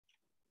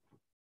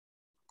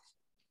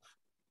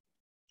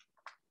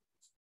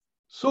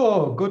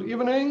So, good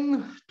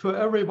evening to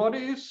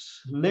everybody,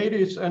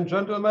 ladies and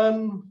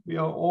gentlemen. We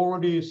are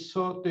already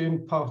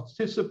 13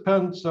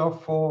 participants,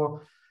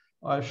 therefore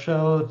I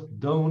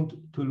don't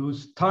to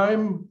lose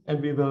time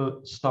and we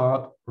will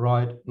start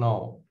right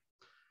now.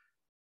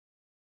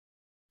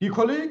 Dear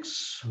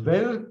colleagues,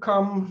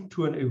 welcome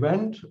to an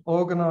event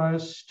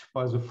organized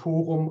by the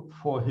Forum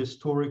for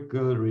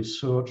Historical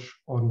Research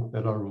on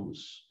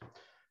Belarus.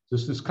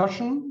 This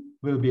discussion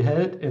will be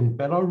held in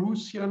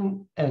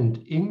Belarusian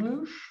and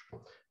English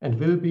and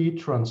will be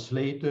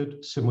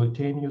translated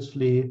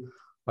simultaneously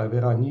by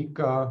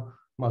Anika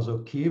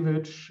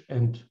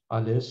and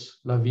Ales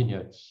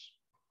Lavinets.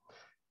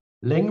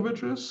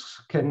 Languages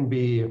can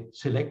be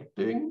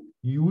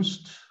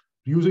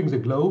using the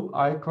globe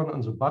icon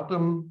on the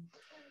bottom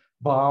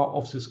bar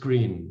of the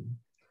screen.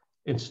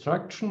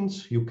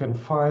 Instructions you can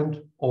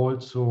find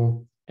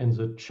also in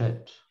the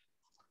chat.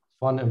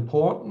 One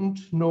important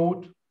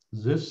note,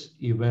 this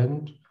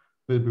event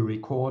will be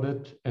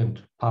recorded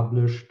and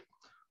published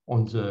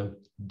on the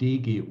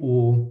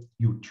DGO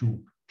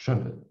YouTube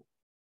channel.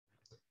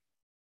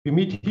 We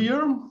meet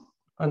here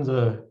on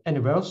the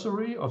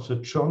anniversary of the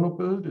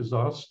Chernobyl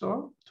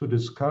disaster to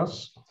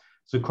discuss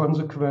the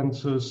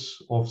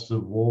consequences of the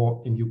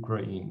war in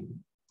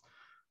Ukraine.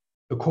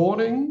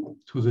 According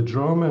to the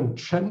German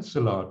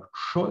Chancellor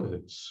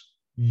Scholz,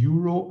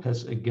 Europe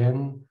has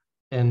again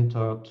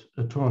entered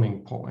a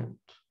turning point.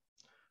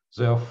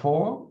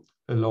 Therefore,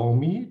 allow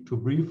me to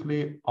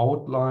briefly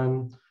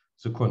outline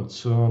the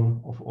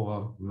concern of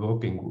our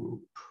working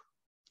group.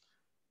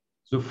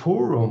 The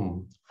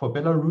Forum for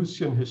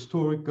Belarusian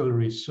Historical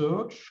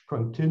Research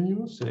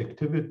continues the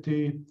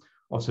activity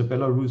of the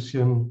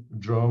Belarusian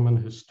German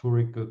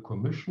Historical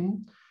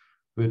Commission,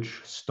 which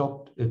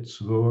stopped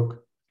its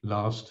work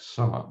last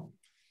summer.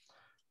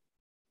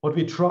 What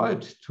we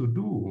tried to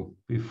do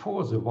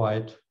before the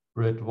white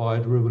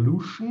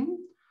revolution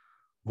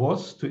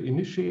was to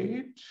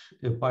initiate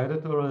a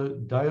bilateral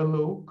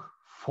dialogue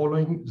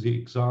following the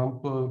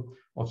example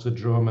of the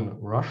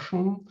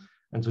German-Russian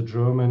and the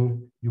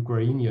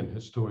German-Ukrainian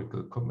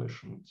historical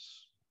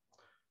commissions.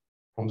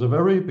 From the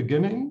very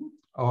beginning,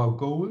 our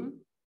goal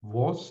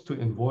was to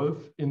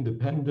involve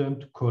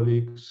independent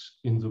colleagues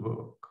in the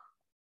work.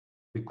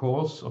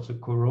 Because of the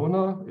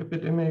corona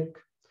epidemic,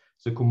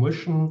 the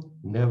commission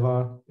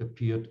never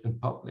appeared in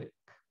public.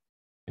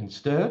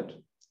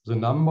 Instead, the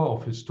number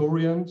of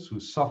historians who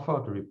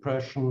suffered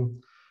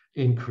repression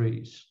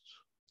increased.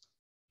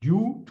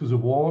 Due to the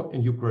war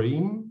in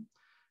Ukraine,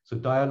 the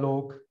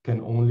dialogue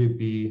can only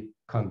be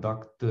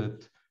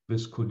conducted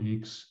with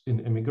colleagues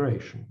in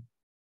immigration.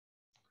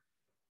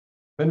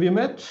 When we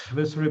met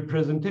with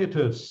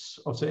representatives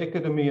of the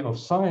Academy of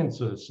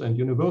Sciences and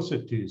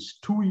universities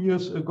 2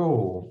 years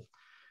ago,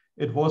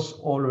 it was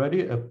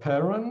already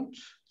apparent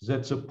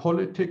that the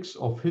politics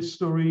of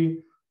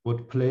history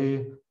would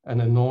play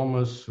an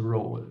enormous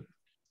role.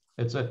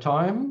 At that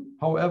time,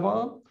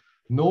 however,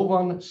 no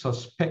one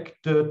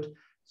suspected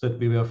that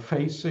we were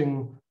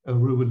facing a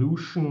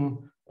revolution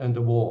and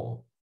a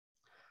war.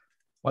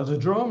 While the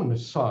German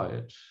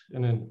side,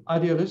 in an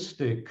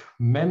idealistic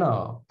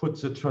manner,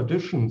 puts the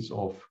traditions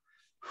of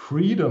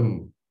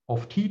freedom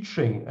of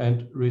teaching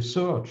and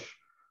research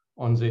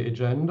on the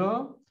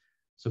agenda,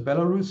 the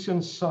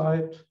Belarusian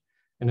side,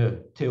 in a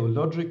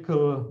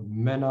theological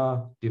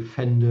manner,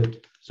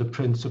 defended the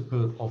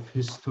principle of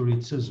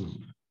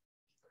historicism.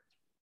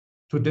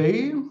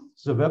 Today,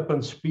 the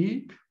weapons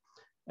speak,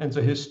 and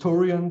the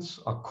historians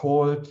are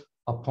called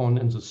upon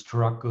in the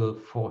struggle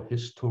for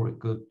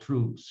historical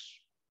truths.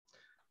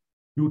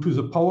 Due to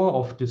the power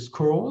of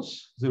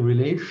discourse, the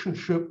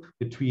relationship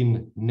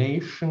between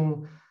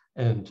nation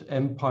and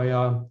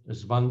empire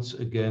is once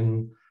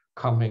again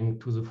coming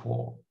to the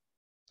fore.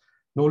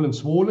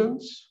 Nolens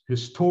volens,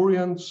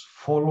 historians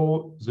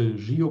follow the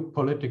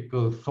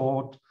geopolitical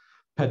thought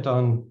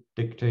pattern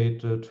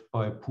dictated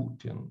by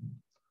Putin.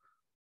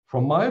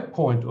 From my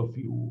point of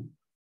view,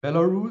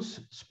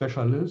 Belarus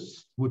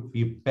specialists would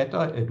be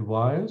better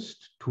advised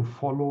to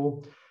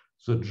follow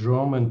the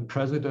German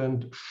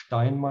President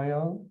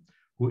Steinmeier,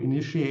 who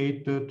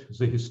initiated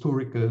the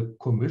Historical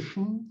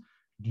Commission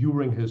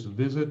during his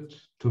visit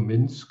to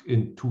Minsk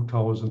in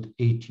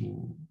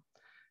 2018.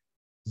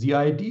 The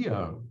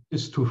idea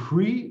is to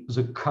free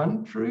the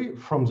country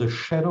from the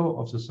shadow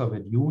of the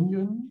Soviet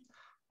Union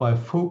by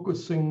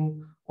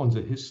focusing on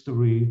the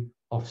history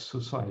of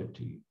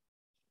society.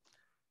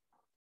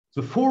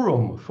 The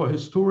Forum for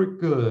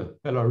Historical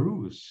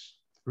Belarus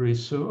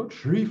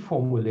Research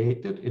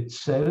reformulated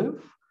itself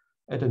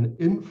at an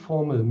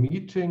informal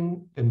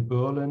meeting in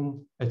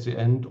Berlin at the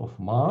end of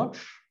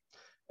March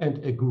and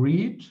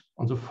agreed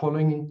on the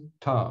following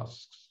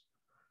tasks: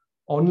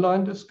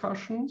 online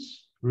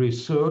discussions,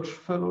 research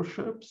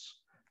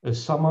fellowships, a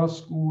summer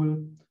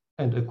school,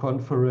 and a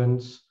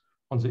conference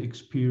on the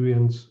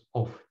experience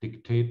of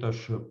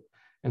dictatorship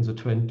in the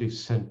 20th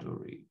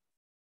century.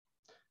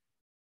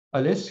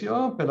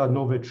 Alessia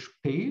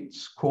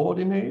Belanovic-Pates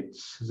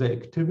coordinates the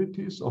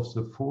activities of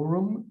the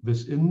forum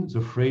within the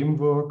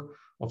framework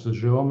of the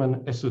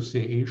German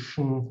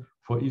Association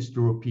for East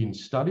European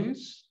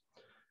Studies,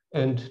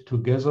 and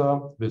together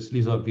with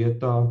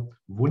Lisaveta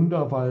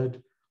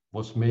Wunderwald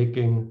was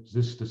making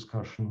this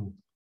discussion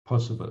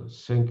possible.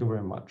 Thank you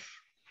very much.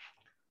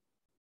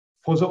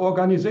 For the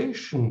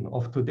organization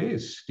of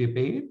today's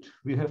debate,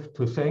 we have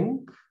to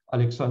thank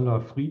Alexander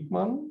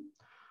Friedman,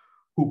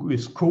 who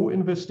is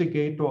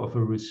co-investigator of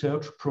a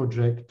research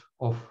project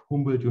of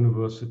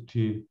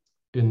Humboldt-University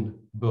in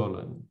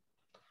Berlin.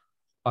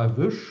 I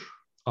wish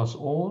us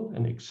all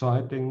an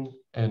exciting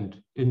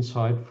and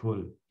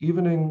insightful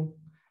evening.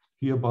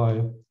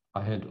 Hereby,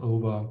 I hand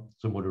over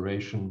the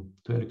moderation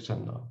to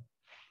Alexander.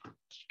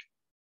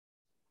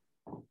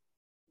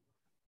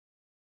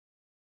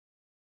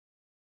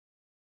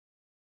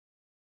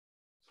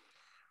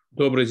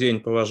 Добрый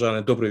день,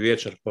 добрый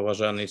вечер,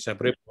 поважанные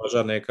сябры,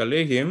 поважанные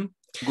коллеги.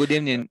 Good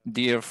evening,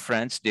 dear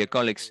friends, dear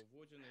colleagues.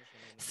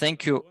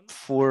 Thank you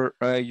for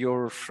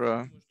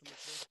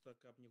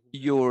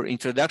your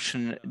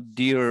introduction,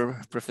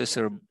 dear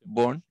Professor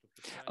Bohn.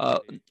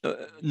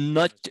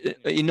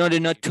 In order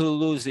not to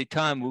lose the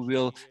time, we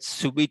will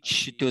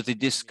switch to the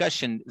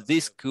discussion.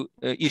 These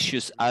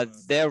issues are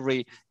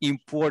very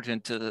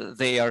important.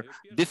 They are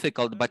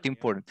difficult but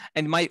important.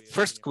 And my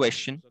first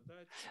question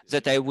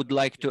that I would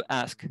like to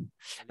ask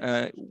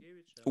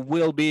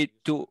will be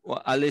to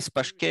Alice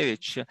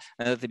Pashkevich,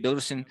 the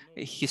Belarusian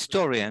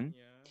historian.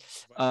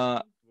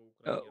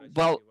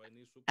 Well,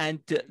 and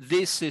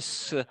this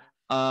is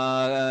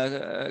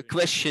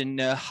question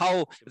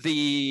how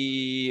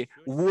the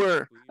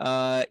war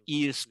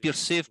is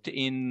perceived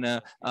in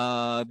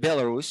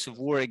Belarus,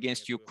 war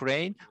against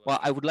Ukraine. Well,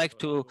 I would like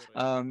to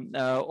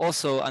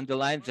also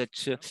underline that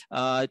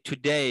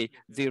today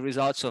the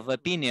results of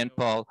opinion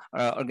poll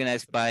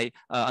organized by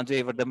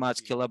Andrei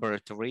Vardomatsky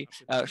Laboratory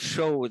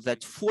show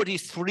that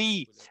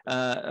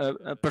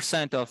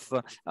 43% of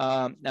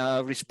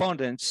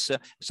respondents,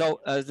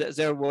 so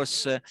there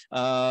was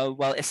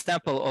well, a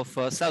sample of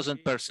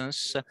 1,000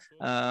 persons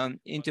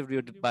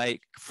interviewed by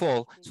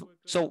fall.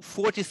 So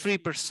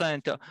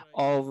 43%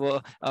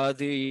 of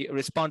the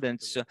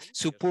respondents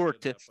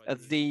support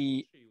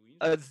the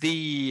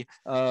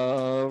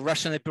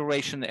Russian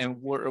operation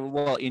and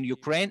war in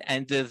Ukraine,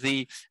 and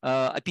the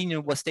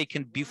opinion was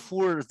taken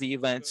before the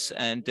events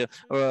and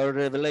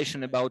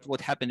revelation about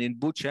what happened in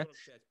Bucha.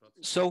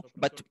 So,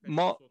 but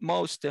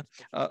most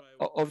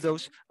of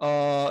those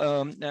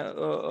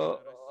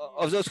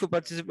who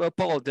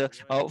polled,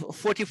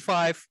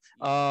 45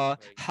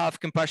 have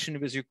compassion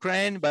with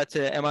Ukraine, but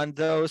among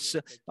those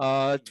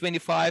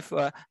 25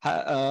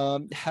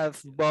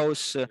 have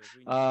both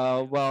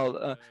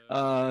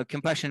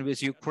compassion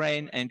with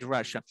Ukraine and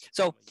Russia.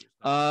 So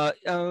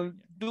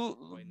do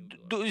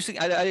you think,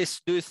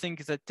 Alice, do you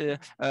think that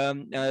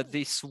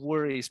this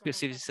war is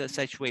perceived in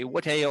such a way?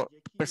 What are your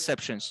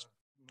perceptions?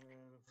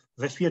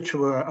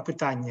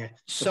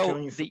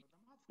 So the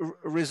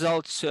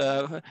results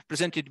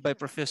presented by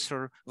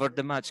Professor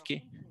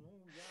Vardomatsky,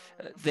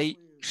 they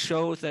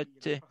show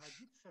that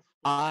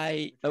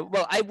I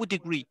would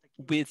agree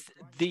with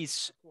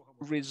these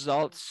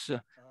results.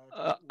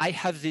 I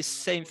have this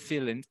same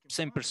feeling,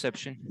 same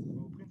perception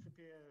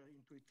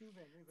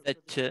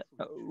that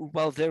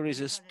while there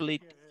is a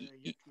split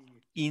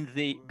in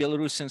the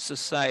Belarusian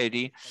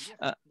society,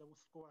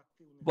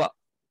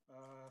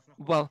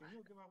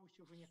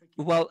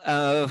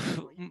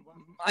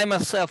 I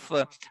myself,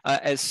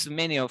 as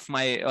many of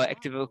my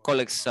active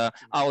colleagues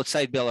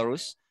outside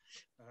Belarus,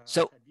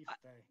 so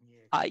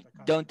I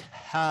don't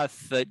have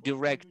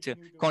direct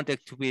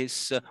contact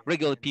with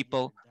regular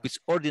people, with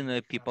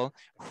ordinary people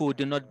who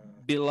do not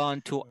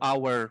belong to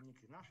our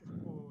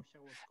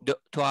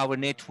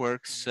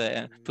networks,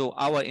 to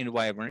our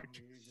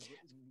environment.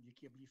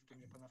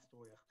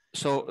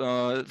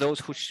 So those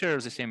who share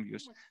the same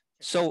views.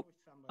 So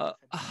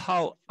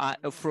how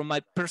from my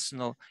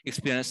personal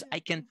experience, I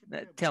can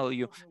tell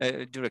you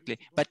directly,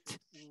 but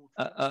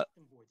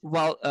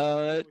while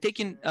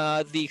taking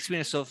the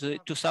experience of the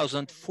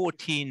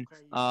 2014,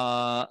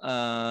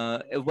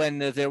 when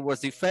there was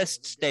the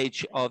first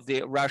stage of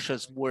the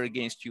Russia's war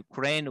against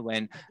Ukraine,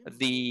 when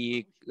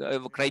the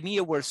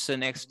Crimea was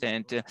annexed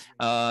and the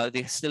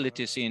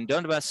hostilities in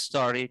Donbass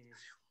started,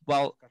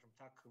 well,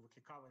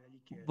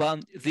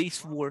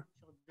 this war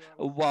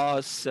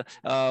was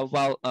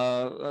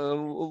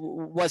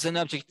an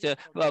object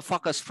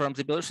focus from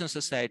the Belarusian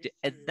society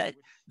at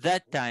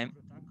that time.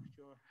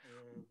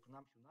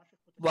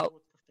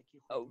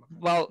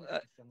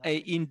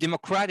 In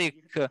democratic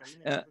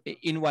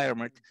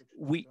environment,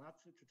 we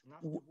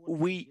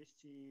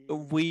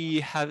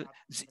have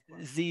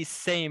these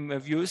same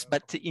views,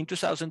 but in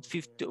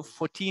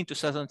 2014,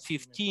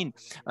 2015,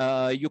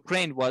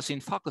 Ukraine was in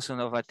focus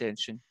of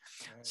attention.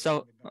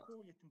 So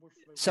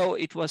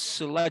it was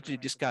largely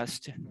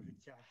discussed,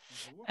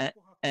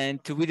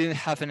 and we didn't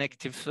have an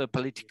active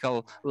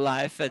political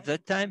life at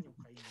that time.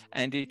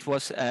 And it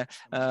was,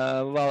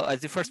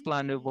 the first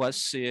plan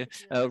was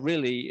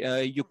really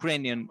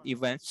Ukrainian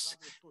events.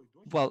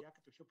 Well,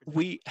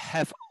 we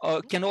have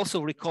can also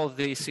recall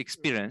this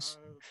experience,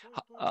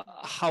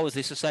 how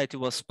the society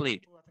was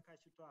split.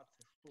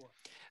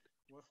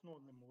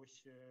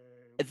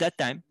 at that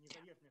time,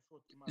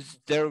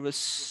 there was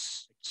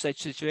such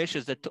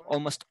situations that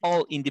almost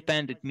all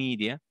independent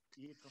media,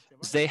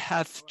 they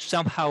have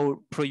somehow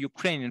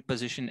pro-Ukrainian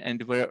position and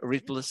were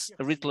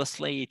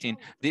retranslating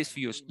these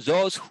views.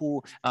 Those who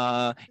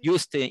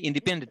used the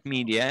independent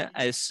media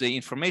as the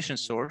information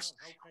source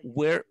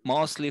were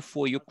mostly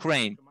for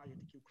Ukraine.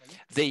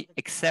 They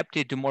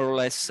accepted more or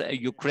less a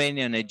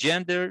Ukrainian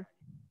agenda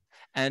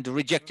and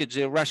rejected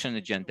the Russian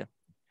agenda.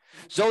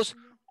 Those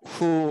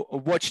who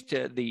watched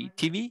the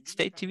TV,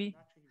 state TV,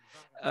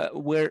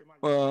 were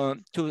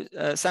to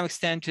some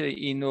extent,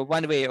 in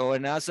one way or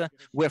another,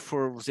 were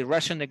for the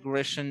Russian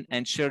aggression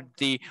and shared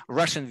the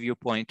Russian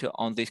viewpoint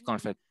on this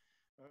conflict.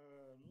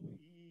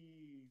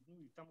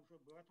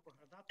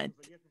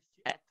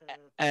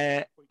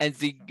 And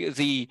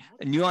the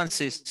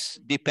nuances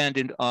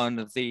depended on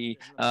the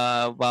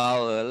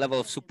level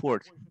of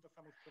support.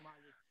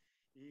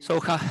 So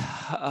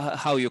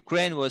how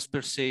Ukraine was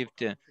perceived,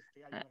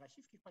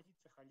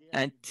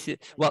 and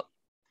well,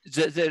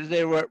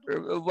 there were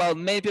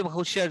many people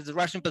who shared the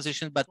Russian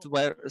position, but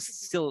were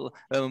still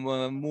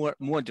more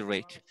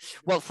moderate.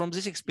 Well, from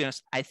this experience,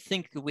 I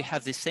think we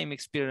have the same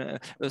experience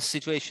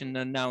situation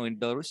now in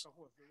Belarus.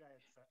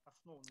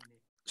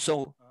 So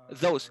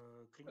those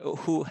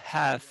who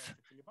have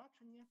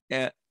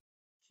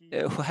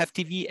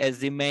TV as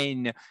the main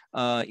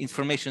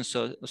information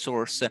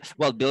source,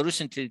 well,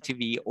 Belarusian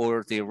TV or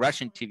the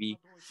Russian TV,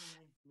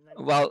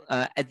 well,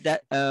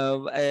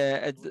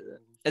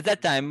 at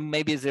that time,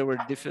 maybe there were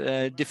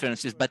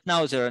differences, but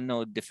now there are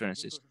no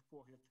differences.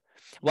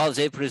 While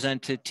they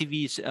present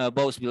TVs,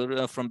 both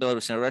from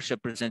Belarus and Russia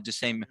present the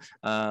same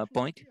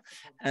point.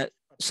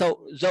 So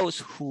those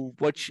who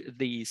watch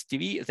these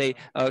TV, they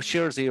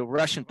share the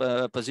Russian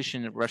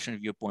position, Russian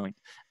viewpoint,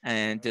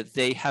 and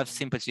they have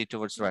sympathy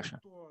towards Russia.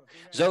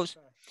 Those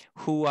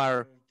who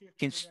are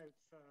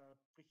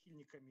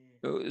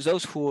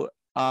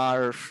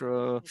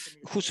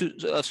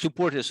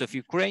supporters of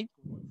Ukraine,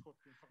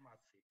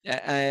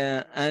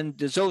 and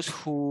those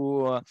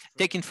who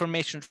take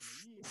information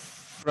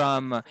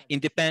from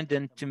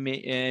independent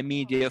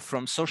media,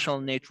 from social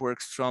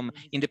networks, from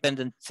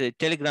independent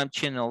Telegram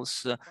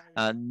channels,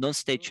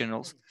 non-state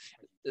channels,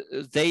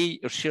 they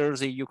share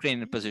the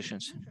Ukrainian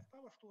positions.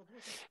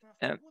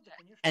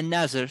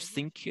 Another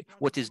thing,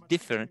 what is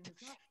different,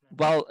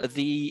 while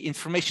the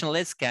information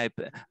landscape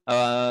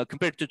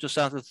compared to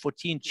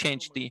 2014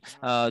 changed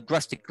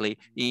drastically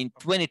in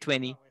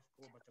 2020,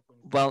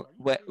 well,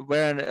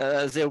 when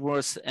there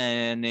was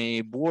an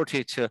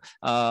aborted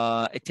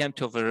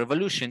attempt of a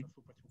revolution,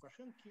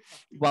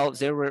 while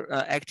there were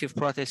active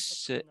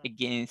protests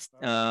against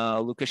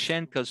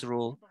Lukashenka's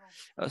rule,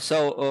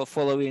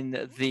 following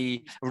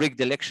the rigged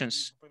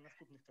elections,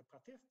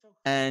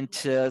 and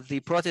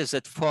the protests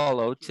that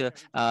followed,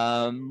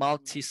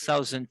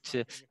 multi-thousand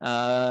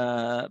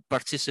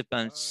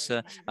participants,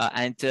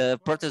 and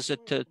protests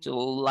that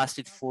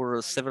lasted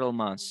for several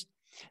months.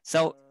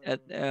 So,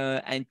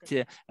 there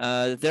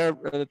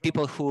are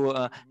people who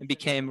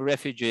became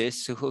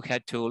refugees who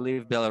had to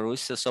leave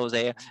Belarus, so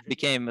they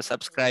became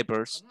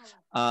subscribers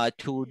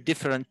to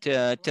different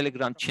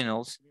Telegram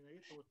channels,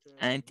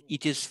 and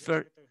it is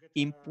very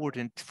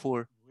important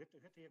for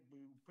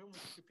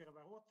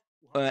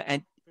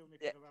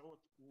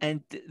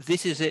and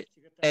this is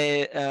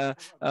a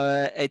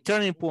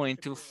turning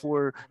point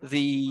for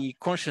the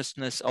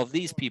consciousness of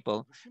these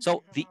people.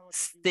 So the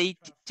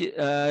state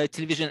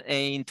television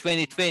in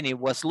 2020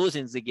 was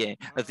losing the game,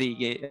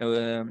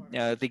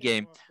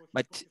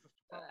 but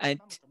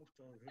and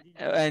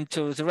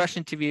so the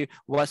Russian TV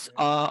was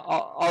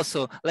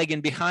also lagging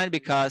behind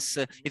because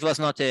it was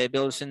not a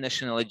Belarusian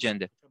national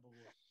agenda.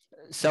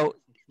 So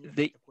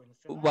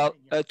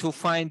to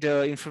find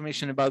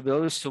information about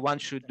Belarus, one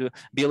should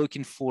be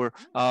looking for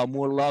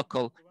more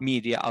local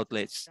media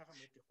outlets.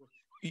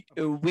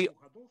 We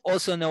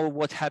also know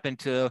what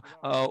happened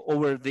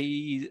over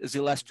the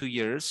last 2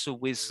 years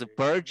with the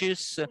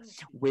purges,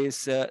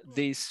 with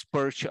this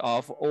purge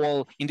of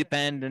all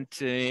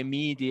independent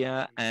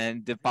media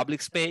and the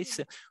public space.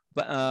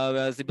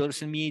 The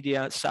Belarusian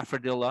media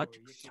suffered a lot.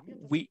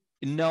 We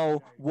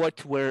know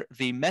what were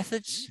the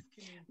methods.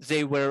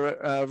 They were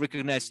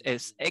recognized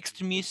as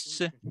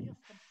extremists,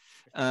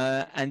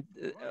 and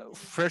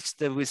first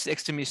with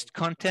extremist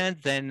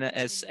content, then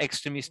as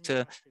extremist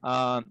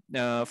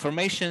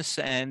formations,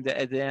 and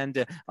at the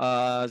end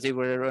they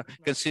were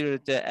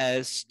considered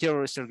as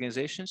terrorist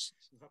organizations.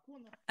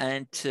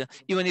 And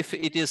even if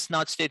it is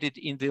not stated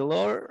in the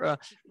law,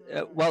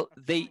 well,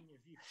 the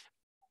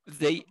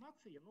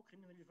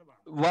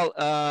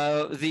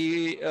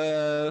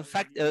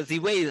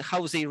way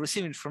how they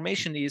receive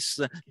information is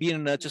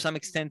being to some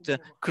extent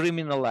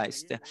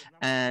criminalized,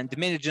 and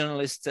many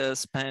journalists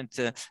spent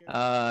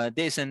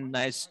days and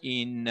nights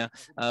in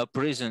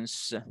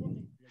prisons.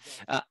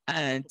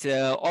 And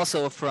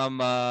also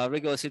from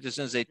regular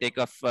citizens, they take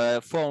off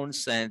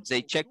phones and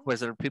they check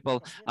whether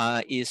people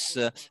is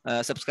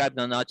subscribed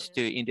or not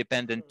to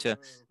independent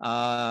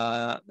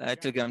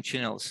Telegram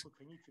channels.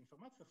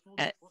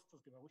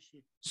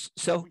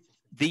 So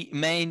the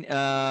main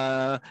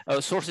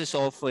sources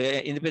of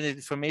independent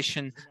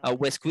information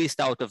were squeezed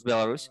out of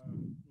Belarus,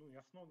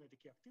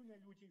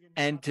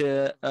 and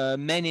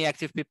many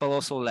active people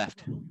also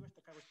left.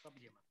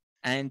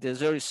 And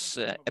there is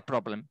a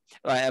problem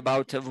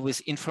about with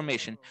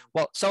information.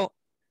 Well, so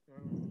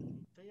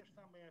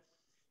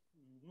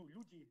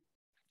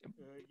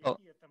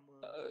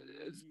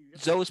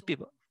those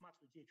people,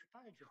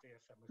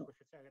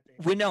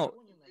 we know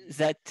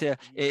that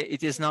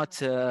it is not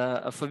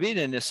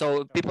forbidden,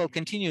 so people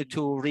continue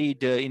to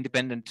read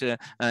independent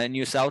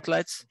news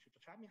outlets,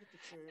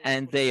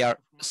 and they are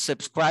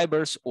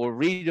subscribers or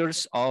readers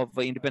of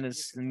independent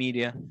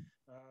media.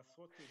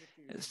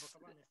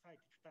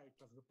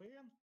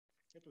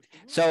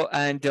 So,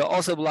 and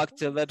also blocked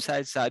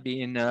websites are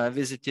being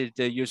visited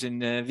using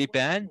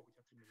VPN.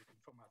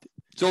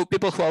 So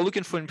people who are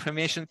looking for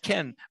information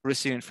can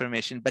receive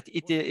information, but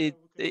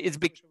it's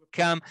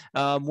become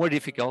more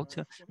difficult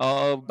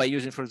by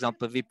using, for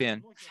example,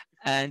 VPN.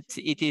 And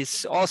it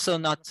is also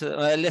not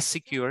less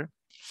secure.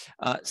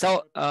 So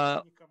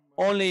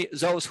only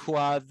those who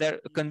are there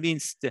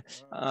convinced,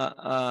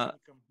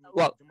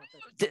 well,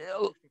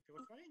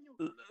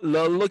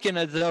 looking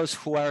at those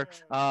who are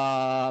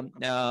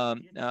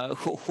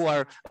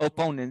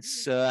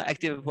opponents,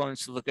 active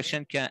opponents of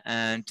Lukashenka,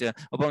 and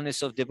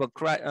opponents of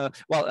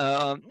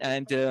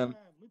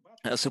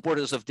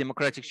supporters of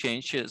democratic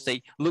change, they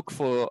look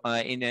for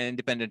in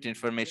independent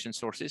information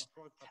sources.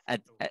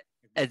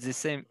 At the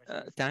same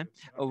time,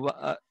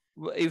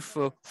 if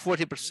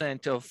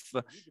 40% of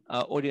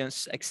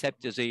audience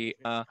accept the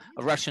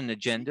Russian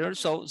agenda,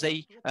 so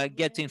they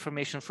get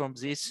information from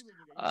this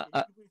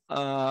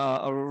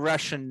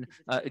Russian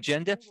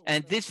agenda,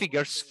 and these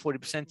figures,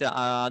 40%,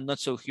 are not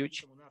so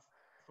huge.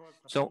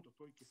 So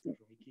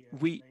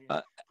we,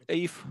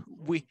 if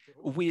we,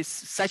 with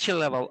such a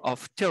level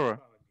of terror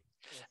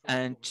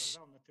and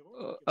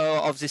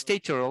of the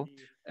state terror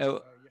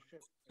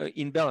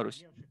in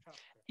Belarus,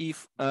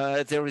 if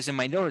there is a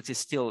minority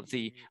still,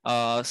 the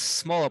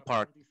smaller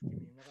part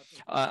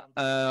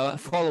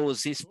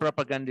follows these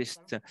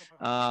propagandist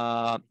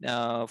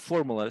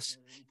formulas,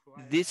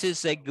 this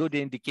is a good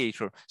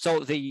indicator. So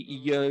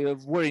the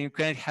war in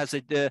Ukraine has a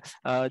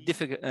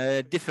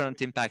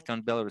different impact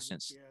on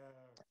Belarusians.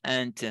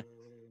 And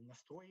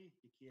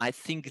I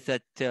think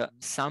that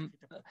some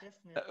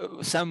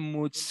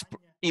moods,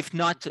 if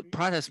not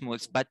protest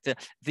moods, but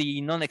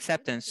the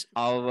non-acceptance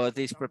of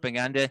this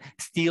propaganda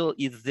still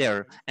is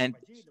there. And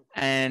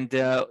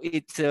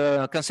it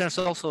concerns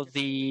also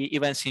the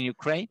events in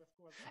Ukraine.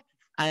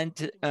 And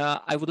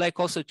I would like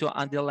also to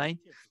underline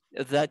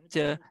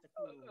that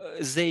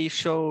they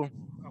show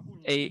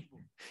a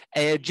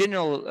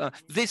general,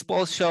 these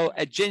polls show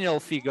a general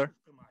figure.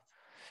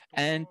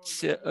 And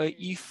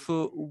if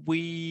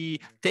we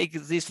take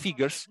these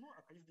figures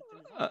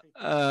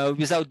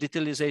without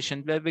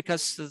detailization,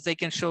 because they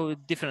can show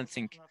different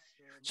things.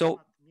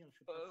 So,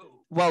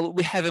 well,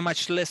 we have a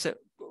much lesser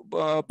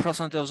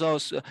percentage of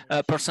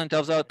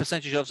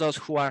those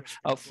who are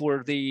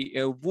for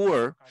the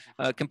war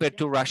compared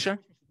to Russia.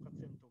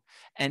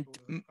 And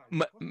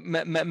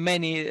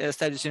many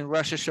studies in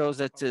Russia shows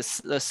that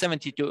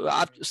 70 to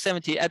up to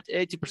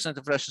 80%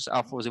 of Russians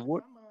are for the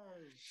war.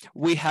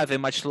 We have a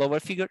much lower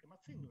figure,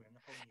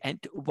 and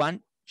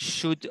one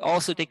should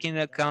also take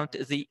into account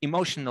the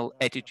emotional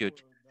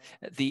attitude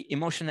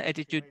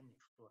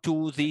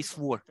to this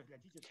war.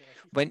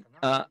 When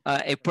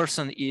a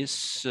person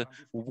is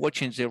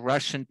watching the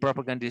Russian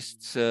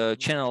propagandist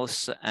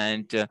channels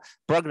and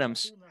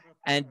programs,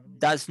 and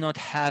does not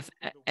have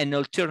an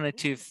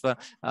alternative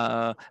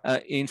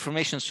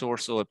information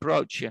source or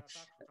approach,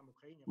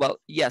 well,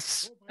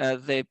 yes,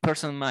 the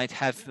person might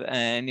have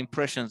an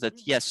impression that,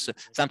 yes,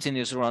 something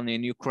is wrong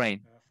in Ukraine.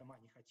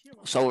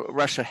 So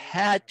Russia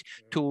had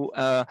to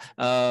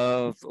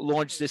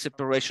launch this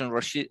operation.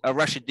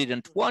 Russia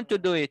didn't want to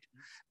do it,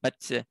 but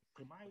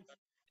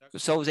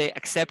so they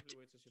accept.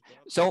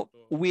 So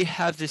we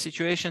have the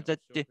situation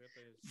that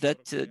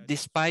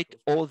despite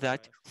all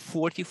that,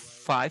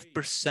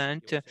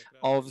 45%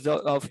 of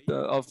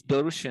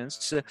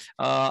Belarusians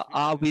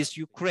are with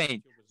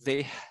Ukraine.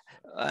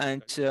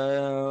 And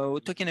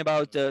talking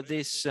about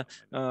this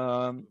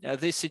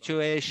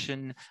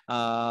situation,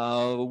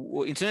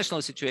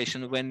 international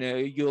situation, when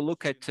you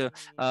look at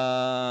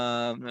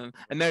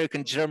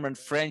American, German,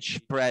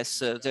 French press,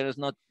 there is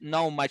not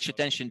much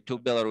attention to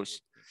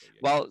Belarus.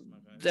 Well,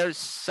 there's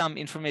some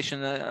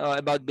information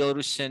about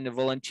Belarusian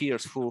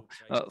volunteers who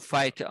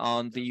fight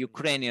on the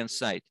Ukrainian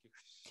side.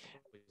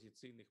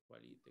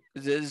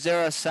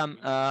 There are some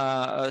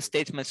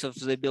statements of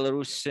the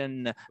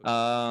Belarusian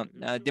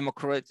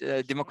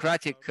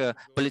democratic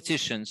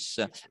politicians.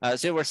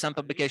 There were some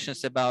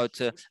publications about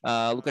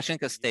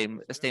Lukashenka's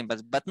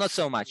statements, but not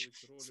so much.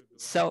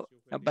 So,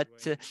 but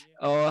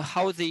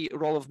how the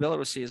role of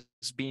Belarus is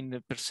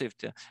being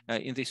perceived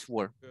in this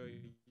war?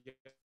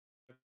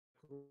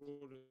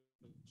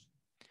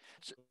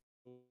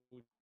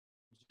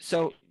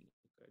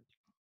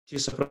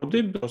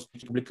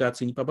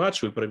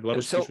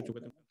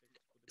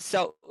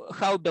 So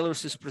how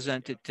Belarus is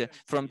presented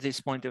from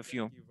this point of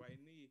view?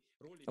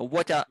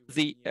 What are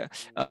the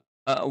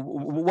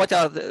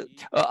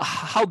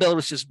how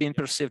Belarus is being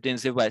perceived in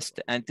the West,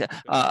 and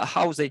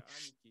how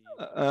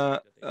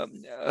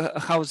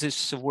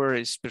this war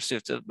is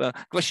perceived?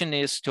 Question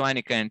is to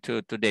Anika and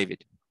to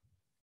David.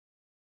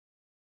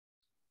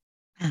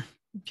 Do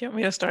you want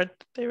me to start,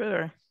 David,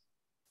 or?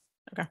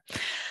 Okay.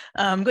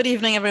 Good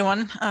evening,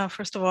 everyone,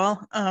 first of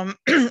all.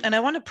 And I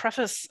want to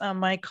preface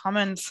my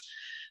comments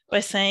by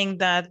saying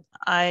that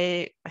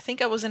I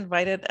think I was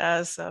invited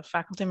as a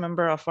faculty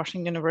member of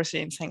Washington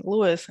University in St.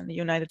 Louis in the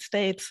United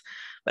States,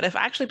 but I've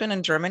actually been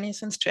in Germany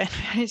since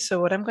January.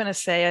 So what I'm going to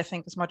say, I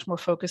think, is much more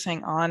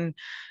focusing on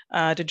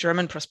the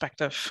German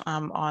perspective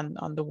on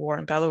the war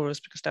in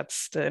Belarus, because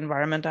that's the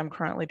environment I'm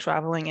currently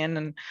traveling in,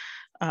 and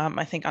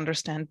I think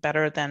understand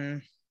better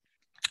than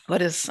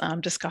what is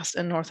discussed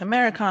in North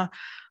America.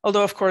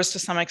 Although, of course, to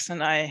some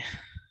extent, I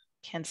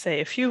can say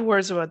a few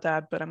words about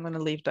that, but I'm going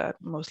to leave that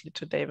mostly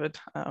to David,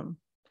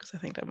 because I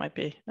think that might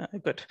be a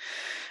good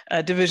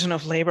division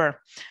of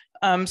labor.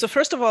 So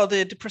first of all,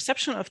 the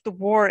perception of the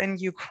war in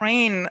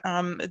Ukraine,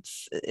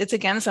 it's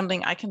again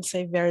something I can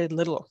say very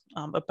little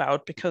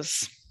about,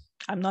 because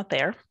I'm not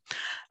there.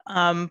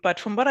 But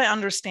from what I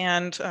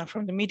understand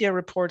from the media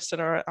reports that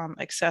are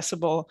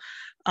accessible,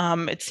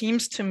 it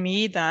seems to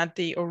me that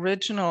the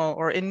original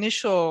or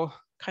initial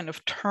kind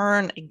of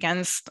turn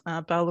against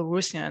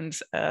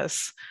Belarusians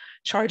as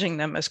charging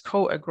them as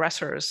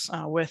co-aggressors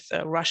with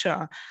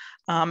Russia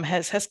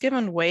has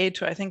given way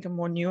to, I think, a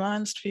more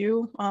nuanced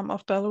view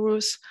of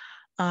Belarus,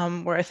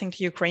 where I think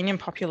the Ukrainian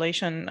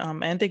population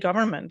and the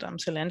government,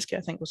 Zelensky,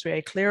 I think, was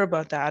very clear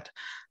about that,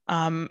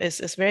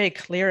 is very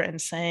clear in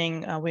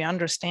saying we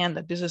understand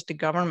that this is the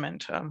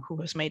government who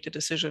has made the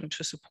decision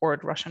to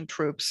support Russian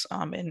troops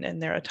in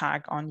their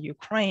attack on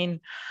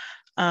Ukraine,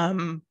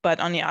 but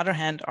on the other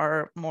hand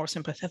are more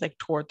sympathetic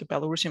toward the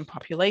Belarusian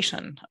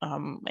population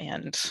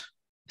and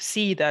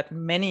see that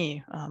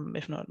many,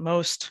 if not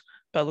most,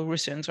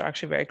 Belarusians are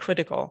actually very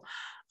critical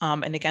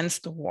and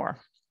against the war.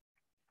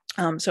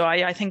 So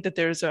I think that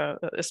there's a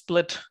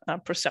split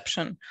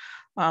perception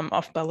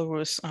of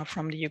Belarus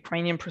from the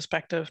Ukrainian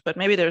perspective, but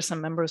maybe there's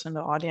some members in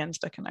the audience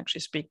that can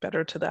actually speak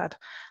better to that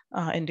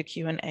in the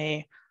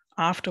Q&A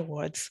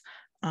afterwards.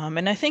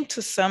 And I think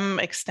to some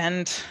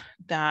extent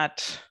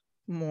that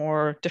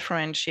more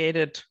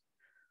differentiated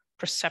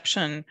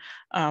perception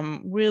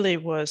really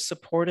was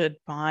supported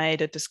by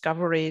the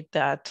discovery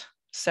that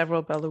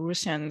several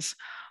Belarusians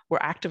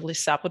were actively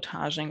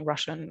sabotaging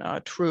Russian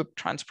troop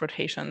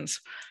transportations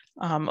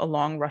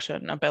along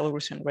Russian and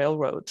Belarusian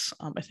railroads.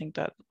 I think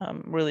that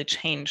really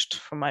changed,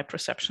 from my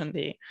perception,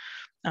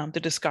 the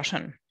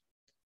discussion.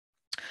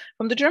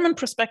 From the German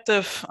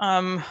perspective,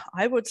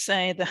 I would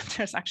say that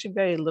there's actually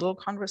very little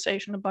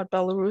conversation about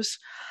Belarus,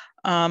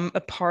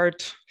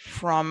 apart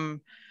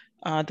from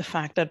the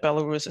fact that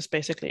Belarus is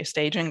basically a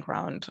staging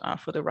ground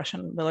for the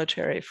Russian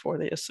military for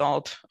the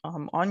assault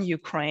on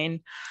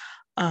Ukraine.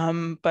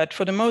 But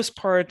for the most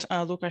part,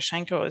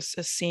 Lukashenko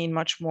is seen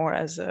much more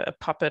as a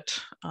puppet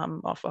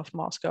of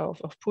Moscow,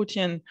 of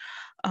Putin,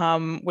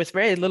 with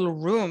very little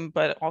room,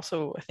 but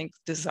also, I think,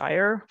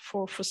 desire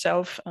for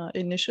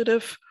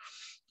self-initiative.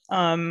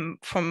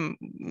 From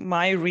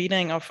my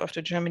reading of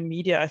the German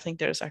media, I think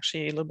there's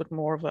actually a little bit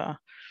more of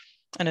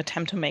an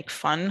attempt to make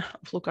fun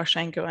of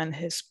Lukashenko and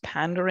his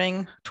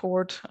pandering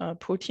toward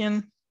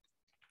Putin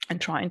and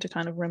trying to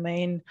kind of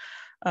remain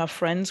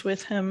friends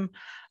with him.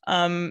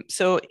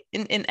 So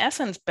in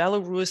essence,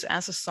 Belarus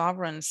as a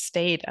sovereign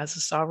state, as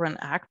a sovereign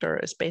actor,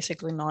 is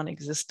basically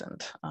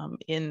non-existent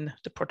in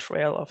the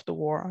portrayal of the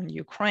war on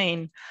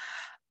Ukraine,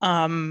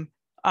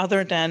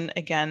 other than,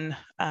 again,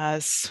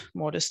 as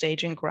more the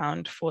staging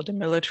ground for the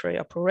military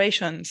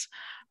operations.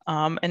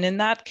 And in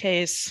that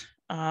case,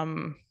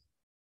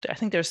 I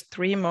think there's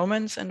three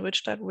moments in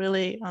which that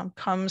really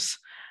comes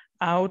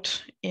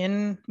out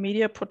in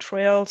media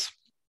portrayals.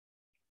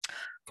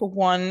 For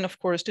one, of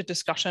course, the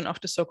discussion of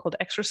the so-called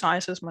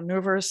exercises,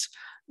 maneuvers,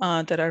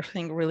 that I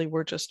think really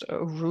were just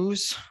a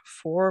ruse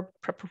for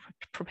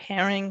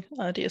preparing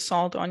the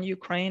assault on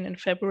Ukraine in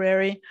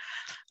February.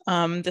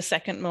 The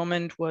second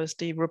moment was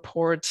the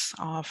reports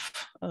of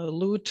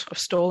loot of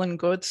stolen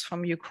goods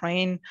from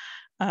Ukraine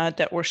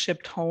that were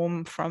shipped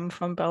home from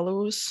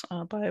Belarus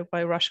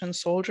by Russian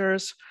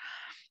soldiers.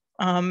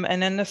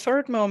 And then the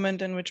third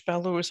moment in which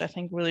Belarus, I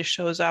think, really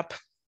shows up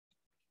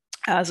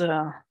as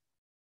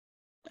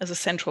a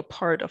central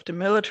part of the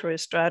military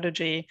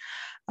strategy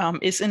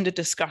is in the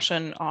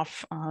discussion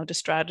of the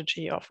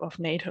strategy of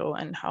NATO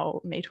and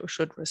how NATO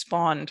should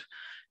respond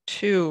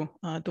to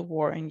the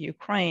war in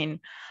Ukraine.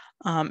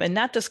 And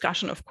that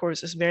discussion, of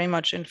course, is very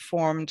much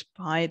informed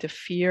by the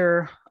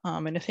fear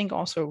and I think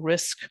also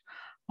risk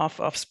of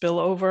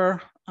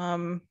spillover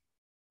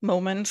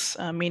moments,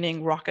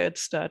 meaning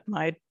rockets that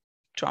might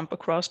jump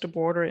across the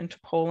border into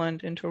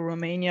Poland, into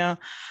Romania.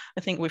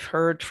 I think we've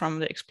heard from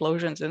the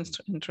explosions in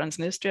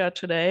Transnistria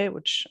today,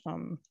 which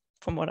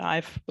from what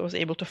I was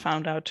able to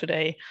find out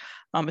today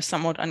is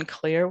somewhat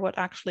unclear what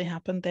actually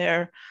happened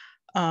there.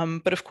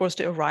 But of course,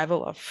 the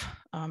arrival of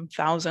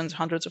thousands,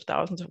 hundreds of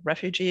thousands of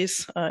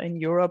refugees in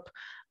Europe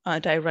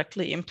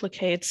directly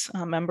implicates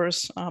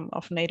members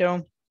of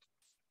NATO.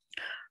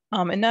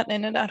 In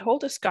that whole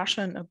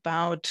discussion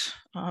about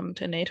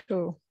the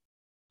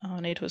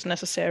NATO's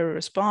necessary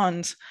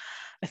response,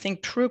 I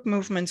think troop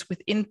movements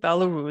within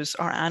Belarus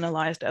are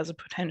analyzed as a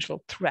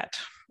potential threat.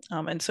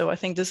 And so I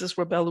think this is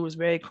where Belarus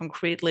very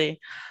concretely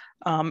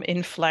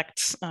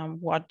inflects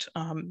what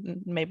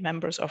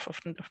members of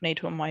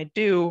NATO might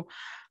do,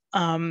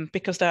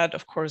 because that,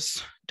 of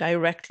course,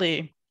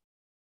 directly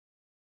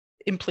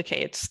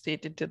implicates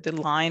the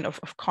line of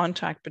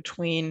contact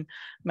between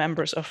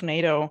members of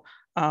NATO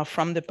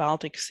from the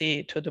Baltic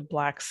Sea to the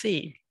Black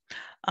Sea.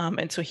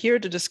 And so here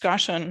the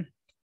discussion,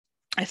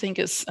 I think,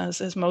 is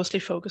mostly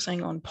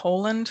focusing on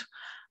Poland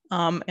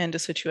and the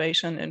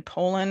situation in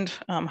Poland,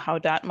 how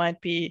that might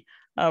be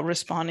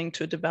responding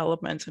to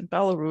developments in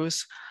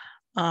Belarus.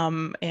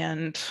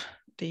 And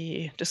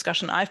the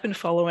discussion I've been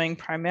following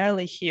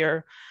primarily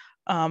here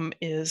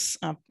is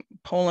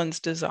Poland's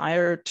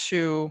desire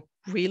to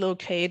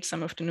relocate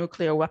some of the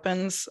nuclear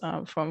weapons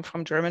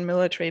from German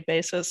military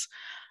bases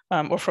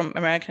or from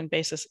American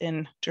bases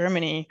in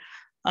Germany,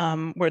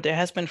 where there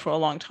has been for a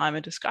long time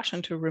a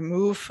discussion to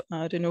remove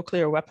the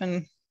nuclear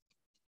weapon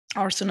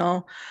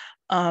arsenal,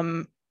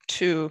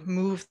 to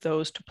move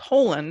those to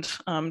Poland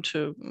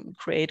to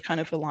create kind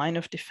of a line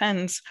of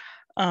defense.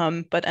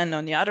 But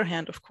on the other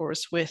hand, of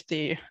course, with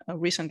the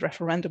recent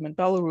referendum in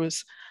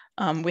Belarus,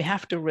 we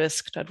have to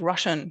risk that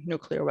Russian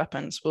nuclear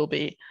weapons will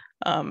be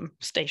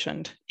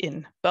stationed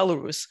in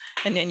Belarus.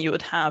 And then you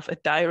would have a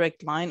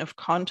direct line of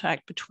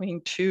contact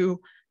between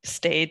two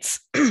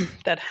states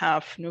that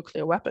have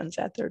nuclear weapons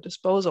at their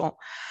disposal.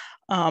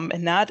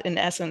 And that, in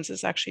essence,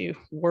 is actually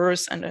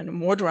worse and a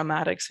more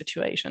dramatic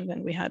situation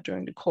than we had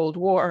during the Cold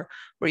War,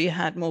 where you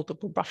had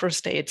multiple buffer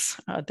states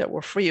that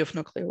were free of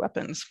nuclear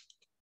weapons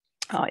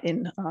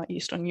in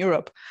Eastern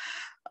Europe.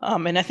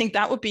 And I think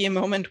that would be a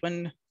moment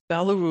when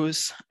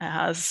Belarus,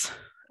 as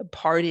a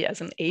party, as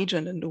an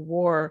agent in the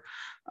war,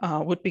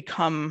 would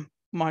become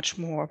much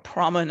more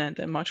prominent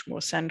and much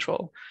more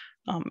central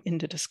in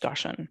the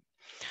discussion.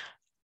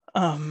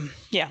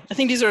 Yeah, I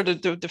think these are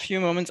the few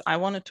moments I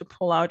wanted to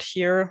pull out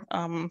here,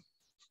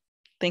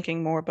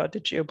 thinking more about the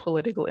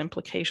geopolitical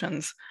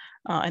implications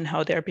and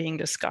how they're being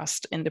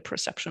discussed in the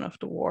perception of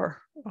the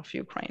war of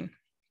Ukraine.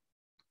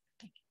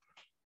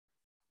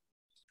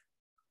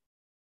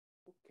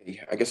 Okay,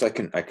 I guess I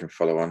can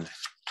follow on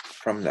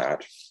from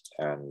that,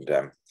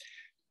 and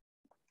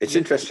it's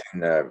interesting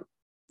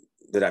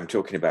that I'm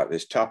talking about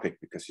this topic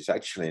because it's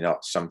actually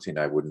not something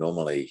I would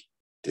normally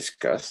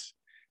discuss.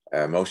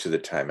 Most of the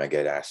time I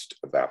get asked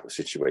about the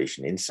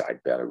situation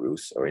inside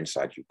Belarus or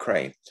inside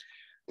Ukraine,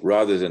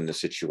 rather than the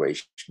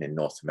situation in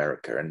North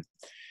America. And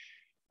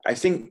I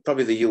think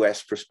probably the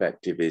US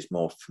perspective is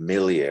more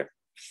familiar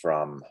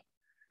from,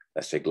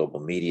 let's say, global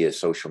media,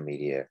 social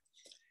media,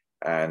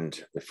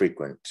 and the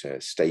frequent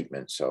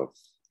statements of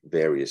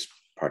various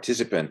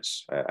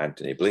participants.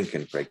 Antony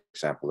Blinken, for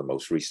example, the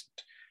most recent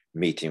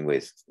meeting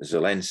with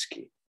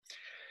Zelensky.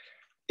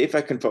 If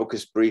I can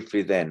focus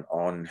briefly then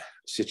on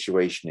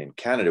situation in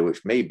Canada,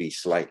 which may be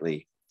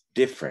slightly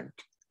different.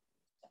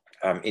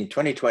 In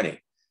 2020,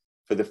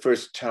 for the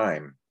first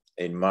time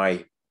in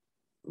my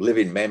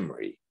living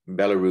memory,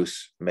 Belarus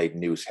made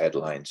news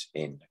headlines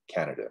in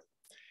Canada.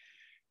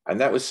 And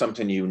that was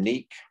something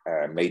unique,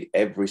 made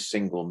every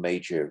single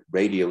major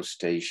radio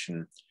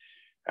station,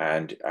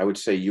 and I would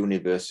say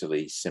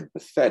universally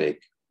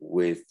sympathetic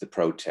with the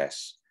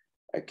protests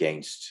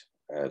against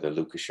the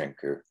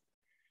Lukashenka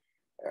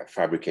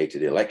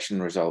fabricated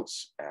election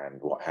results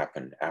and what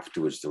happened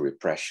afterwards, the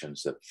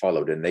repressions that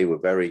followed. And they were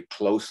very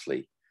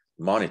closely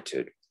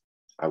monitored,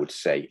 I would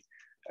say,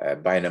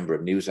 by a number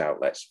of news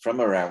outlets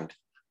from around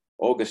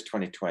August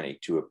 2020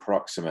 to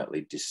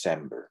approximately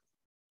December.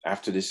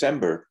 After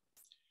December,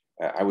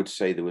 I would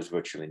say there was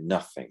virtually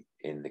nothing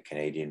in the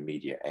Canadian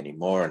media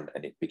anymore,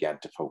 and it began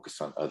to focus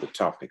on other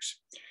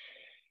topics.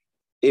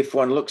 If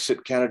one looks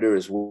at Canada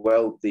as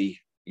well, the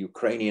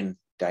Ukrainian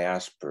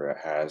diaspora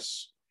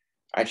has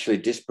actually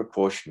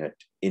disproportionate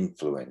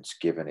influence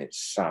given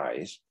its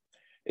size.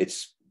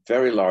 It's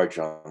very large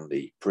on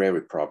the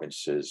prairie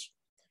provinces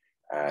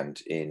and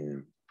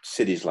in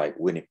cities like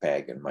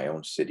Winnipeg and my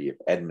own city of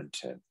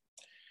Edmonton.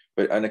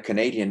 But on a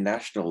Canadian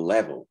national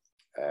level,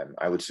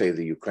 I would say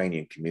the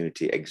Ukrainian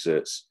community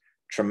exerts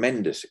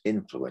tremendous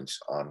influence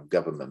on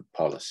government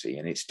policy.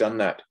 And it's done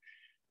that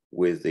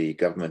with the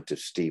government of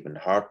Stephen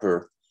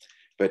Harper,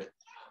 but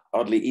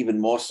oddly, even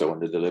more so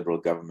under the Liberal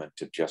government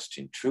of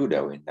Justin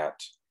Trudeau, in that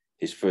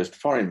his first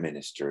foreign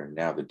minister and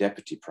now the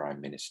deputy prime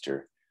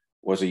minister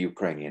was a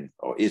Ukrainian,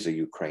 or is a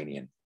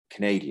Ukrainian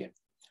Canadian,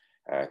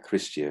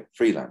 Chrystia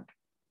Freeland.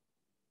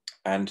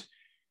 And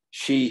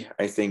she,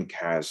 I think,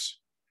 has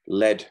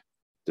led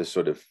the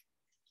sort of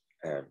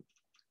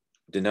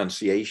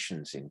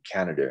denunciations in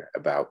Canada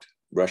about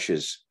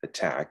Russia's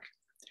attack.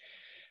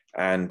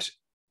 And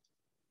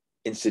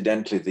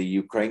incidentally, the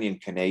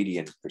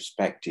Ukrainian-Canadian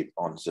perspective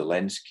on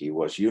Zelensky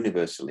was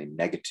universally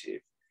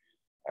negative.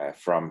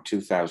 from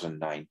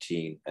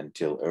 2019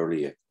 until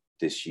earlier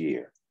this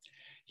year.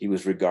 He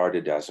was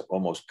regarded as an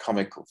almost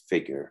comical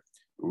figure,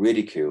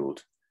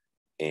 ridiculed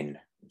in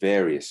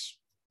various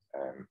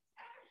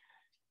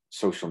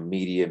social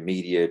media,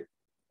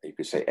 you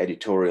could say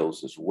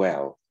editorials as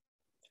well.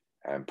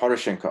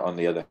 Poroshenko, on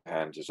the other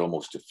hand, is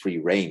almost a free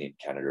rein in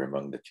Canada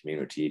among the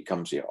community. He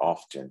comes here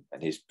often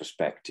and his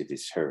perspective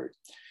is heard.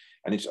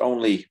 And it's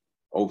only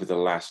over the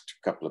last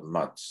couple of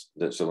months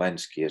that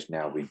Zelensky has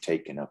now been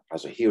taken up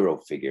as a hero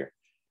figure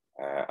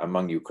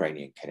among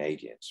Ukrainian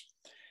Canadians,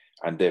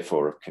 and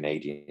therefore of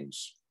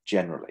Canadians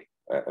generally,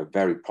 are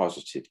very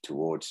positive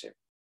towards him.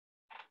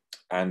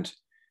 And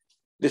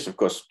this, of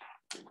course,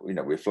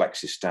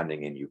 reflects his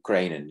standing in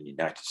Ukraine and the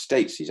United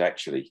States. He's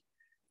actually,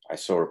 I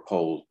saw a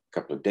poll a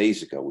couple of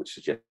days ago which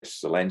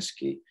suggests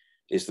Zelensky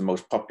is the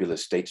most popular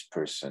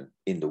statesperson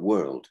in the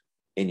world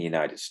in the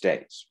United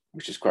States,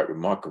 which is quite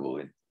remarkable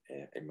in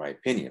my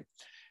opinion,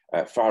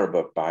 far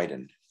above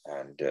Biden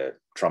and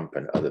Trump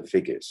and other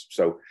figures.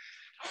 So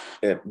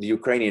the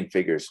Ukrainian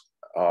figures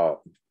are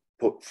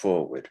put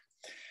forward.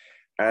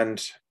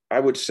 And I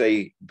would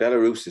say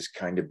Belarus has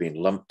kind of been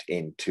lumped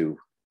into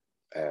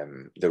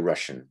the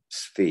Russian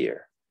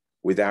sphere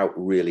without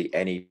really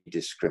any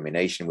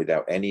discrimination,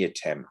 without any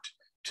attempt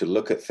to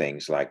look at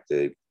things like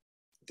the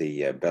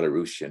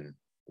Belarusian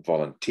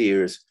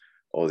volunteers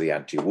or the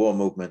anti-war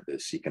movement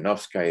that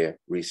Sikhanovskaya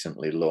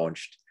recently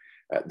launched.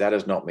 That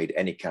has not made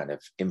any kind of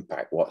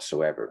impact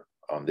whatsoever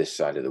on this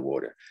side of the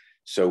water.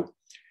 So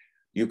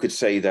you could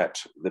say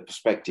that the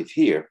perspective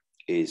here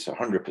is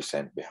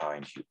 100%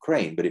 behind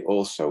Ukraine, but it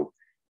also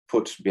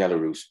puts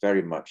Belarus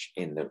very much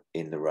in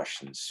the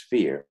Russian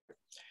sphere.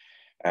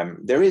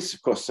 There is,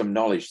 of course, some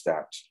knowledge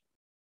that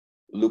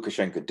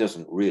Lukashenko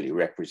doesn't really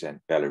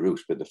represent Belarus,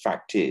 but the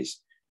fact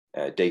is,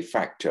 de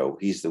facto,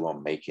 he's the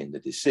one making the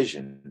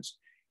decisions.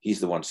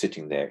 He's the one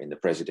sitting there in the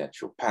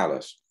presidential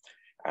palace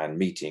and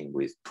meeting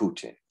with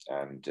Putin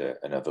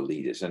and other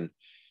leaders. And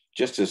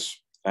just as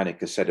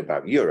Anika said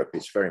about Europe,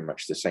 it's very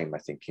much the same, I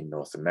think, in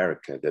North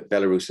America, that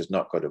Belarus has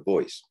not got a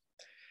voice.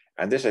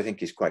 And this, I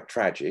think, is quite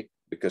tragic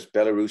because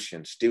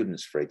Belarusian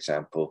students, for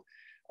example,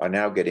 are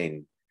now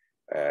getting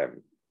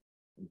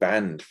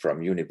banned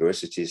from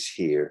universities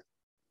here,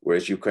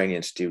 whereas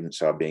Ukrainian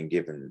students are being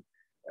given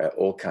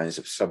all kinds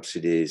of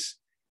subsidies.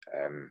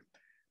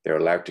 They're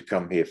allowed to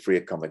come here. Free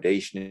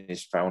accommodation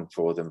is found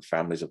for them.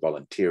 Families are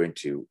volunteering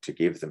to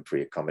give them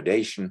free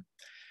accommodation.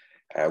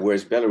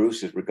 Whereas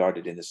Belarus is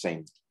regarded in the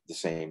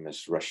same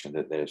as Russia,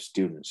 that they're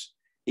students,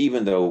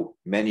 even though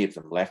many of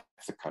them left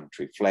the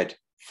country, fled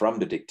from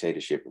the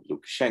dictatorship of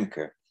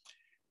Lukashenko,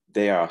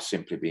 they are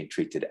simply being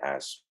treated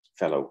as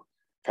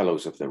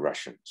fellows of the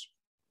Russians.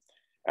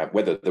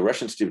 Whether the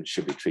Russian students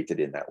should be treated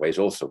in that way has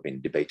also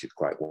been debated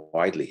quite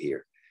widely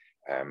here.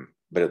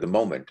 But at the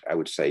moment, I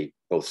would say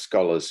both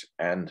scholars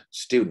and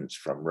students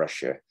from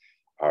Russia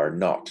are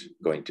not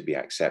going to be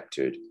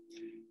accepted.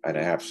 And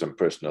I have some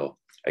personal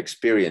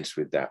experience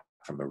with that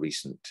from a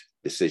recent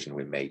decision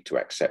we made to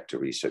accept a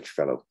research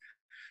fellow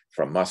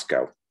from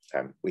Moscow.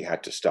 We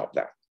had to stop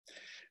that.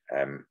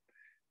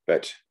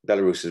 But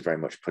Belarus is very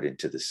much put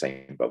into the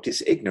same boat.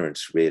 It's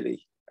ignorance,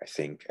 really, I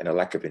think, and a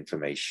lack of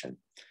information,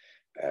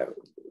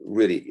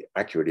 really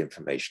accurate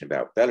information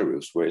about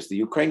Belarus, whereas the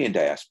Ukrainian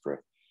diaspora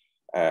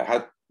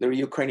there are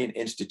Ukrainian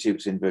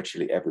institutes in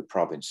virtually every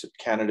province of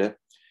Canada.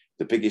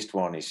 The biggest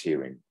one is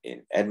here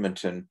in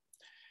Edmonton,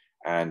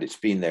 and it's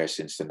been there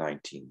since the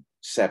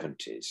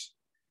 1970s.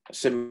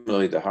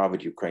 Similarly, the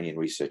Harvard Ukrainian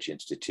Research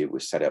Institute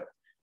was set up,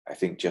 I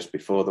think, just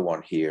before the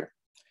one here,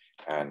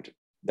 and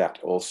that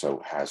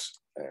also has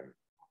a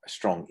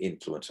strong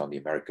influence on the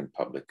American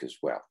public as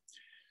well.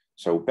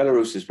 So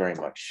Belarus is very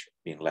much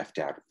being left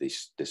out of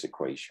this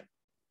equation.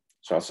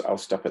 So I'll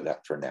stop at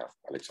that for now,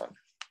 Alexander.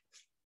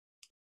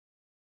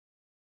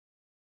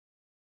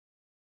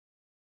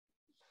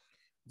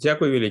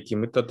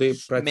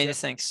 Many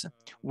thanks.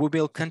 We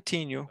will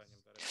continue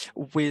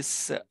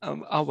with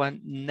our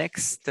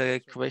next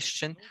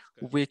question,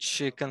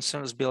 which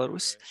concerns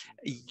Belarus.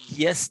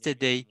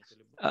 Yesterday,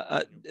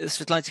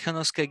 Svetlana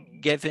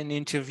Tikhanovskaya gave an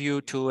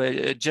interview to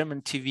a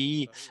German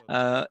TV,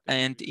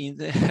 and in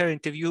her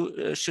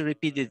interview, she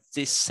repeated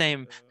the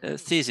same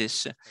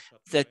thesis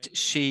that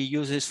she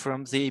uses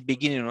from the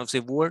beginning of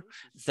the war,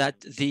 that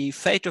the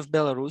fate of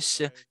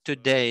Belarus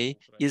today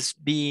is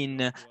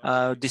being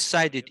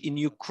decided in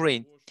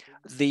Ukraine.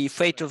 The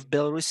fate of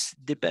Belarus,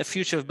 the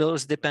future of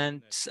Belarus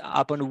depends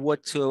upon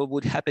what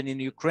would happen in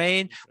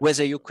Ukraine,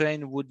 whether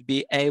Ukraine would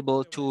be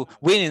able to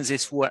win in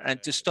this war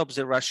and to stop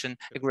the Russian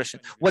aggression.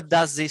 What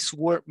does this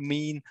war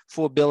mean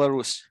for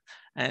Belarus?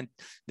 And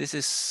this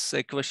is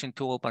a question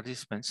to all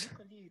participants.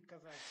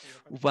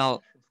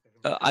 Well,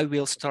 I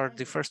will start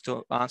the first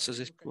to answer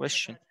this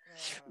question.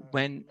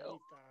 When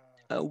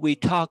we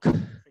talk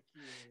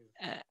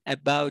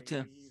about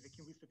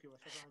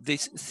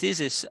this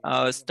thesis,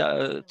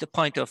 the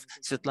point of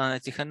Svetlana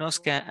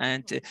Tikhanovskaya,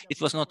 and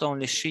it was not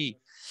only she.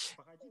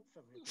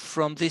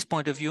 From this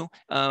point of view,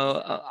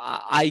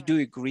 I do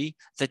agree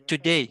that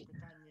today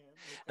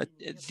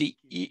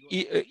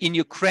in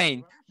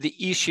Ukraine,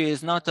 the issue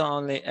is not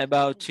only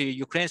about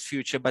Ukraine's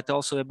future, but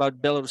also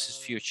about Belarus's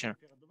future.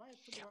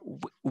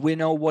 We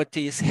know what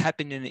is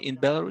happening in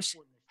Belarus.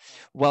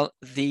 Well,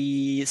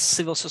 the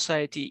civil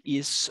society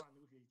is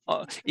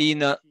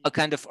in a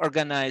kind of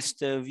organized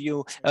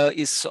view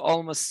is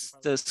almost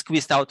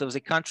squeezed out of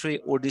the country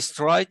or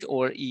destroyed,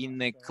 or now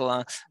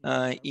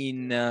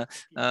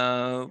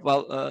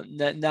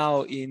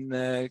in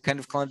kind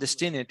of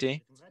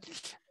clandestinity.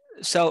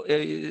 So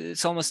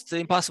it's almost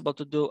impossible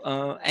to do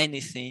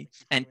anything.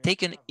 And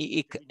taking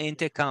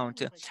into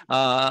account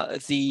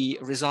the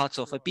results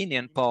of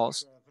opinion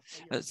polls,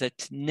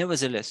 that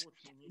nevertheless,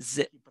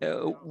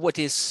 what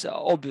is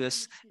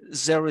obvious,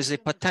 there is a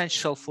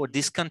potential for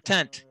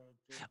discontent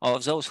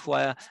of those who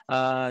are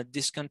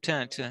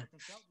discontent.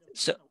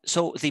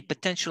 So the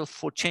potential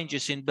for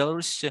changes in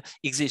Belarus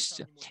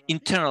exists,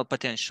 internal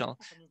potential.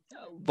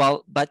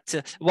 But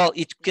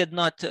it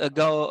cannot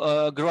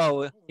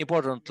grow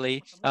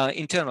importantly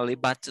internally,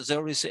 but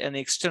there is an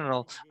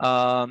external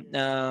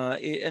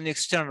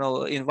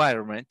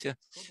environment.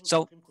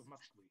 So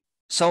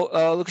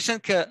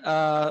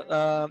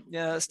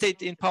Lukashenko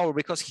stayed in power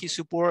because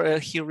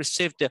he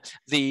received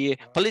the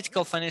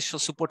political financial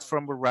support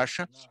from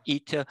Russia.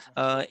 It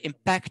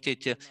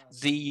impacted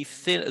the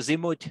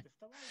mood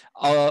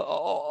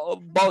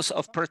both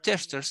of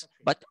protesters,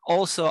 but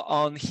also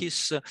on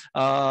his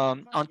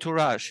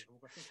entourage.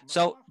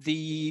 So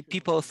the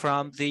people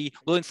from the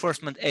law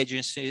enforcement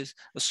agencies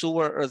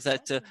saw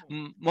that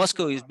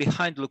Moscow is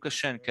behind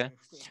Lukashenko.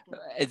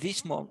 At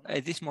this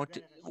moment,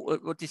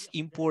 what is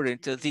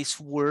important, this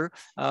war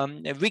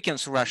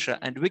weakens Russia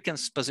and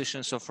weakens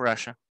positions of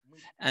Russia.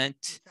 And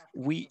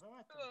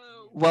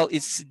well,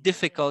 it's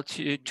difficult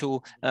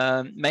to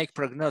make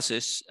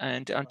prognosis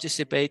and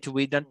anticipate.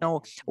 We don't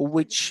know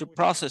which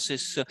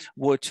processes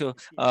would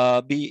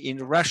be in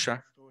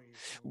Russia.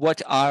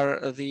 What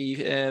are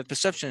the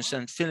perceptions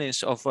and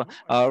feelings of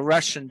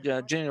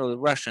general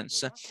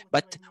Russians?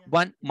 But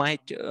one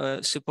might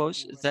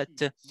suppose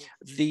that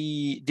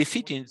the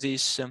defeat in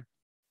this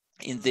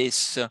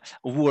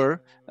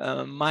war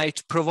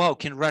might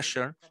provoke in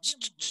Russia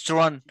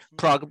strong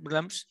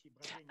problems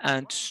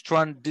and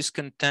strong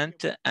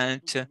discontent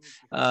and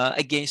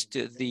against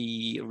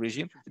the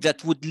regime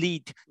that would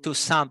lead to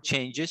some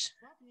changes.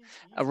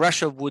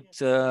 Russia would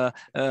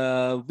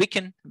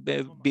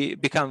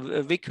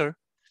become weaker,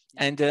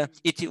 and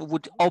it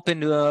would open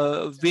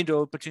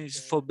window opportunities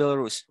for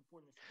Belarus.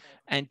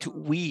 And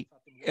we,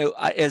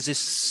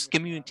 as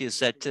communities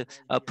that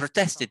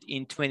protested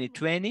in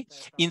 2020,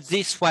 in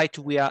this fight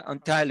we are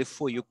entirely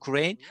for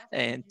Ukraine,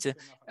 and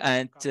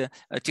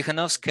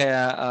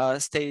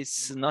Tikhanovskaya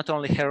states not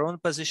only her own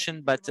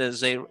position, but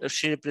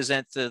she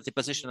represents the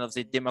position of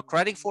the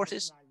democratic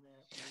forces.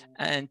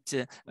 And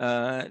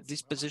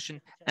this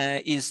position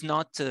is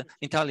not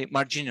entirely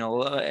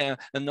marginal,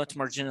 not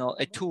marginal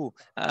at all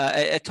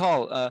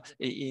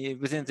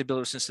within the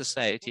Belarusian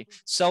society.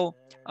 So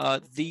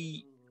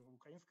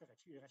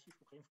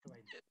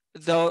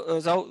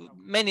though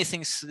many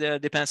things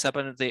depends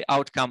upon the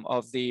outcome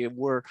of the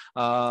war,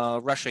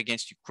 Russia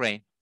against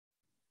Ukraine.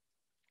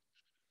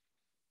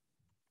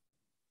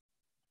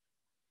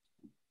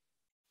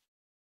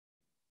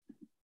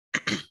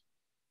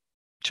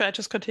 Should I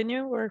just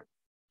continue, or?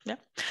 Yeah,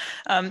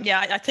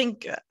 I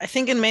think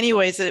in many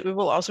ways it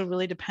will also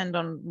really depend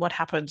on what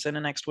happens in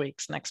the next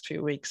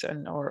few weeks,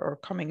 and or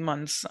coming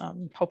months,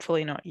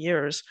 hopefully not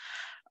years,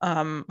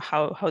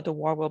 how the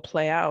war will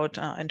play out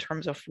in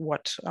terms of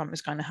what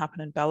is going to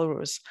happen in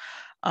Belarus.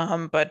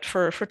 But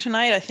for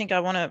tonight, I think I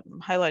want to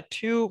highlight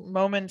two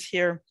moments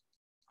here.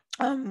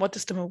 What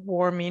does the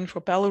war mean for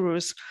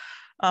Belarus?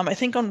 I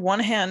think on one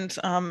hand,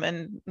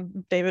 and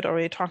David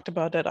already talked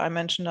about that, I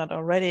mentioned that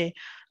already,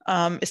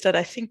 is that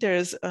I think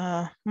there's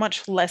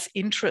much less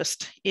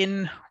interest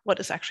in what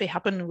is actually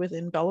happening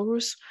within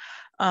Belarus,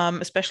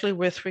 especially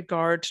with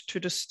regard to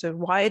just the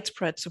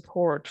widespread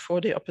support for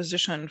the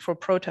opposition, for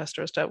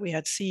protesters that we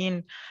had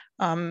seen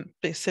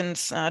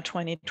since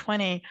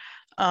 2020.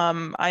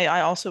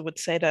 I also would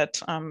say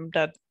that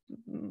that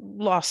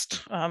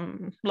lost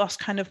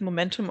kind of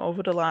momentum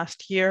over the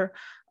last year.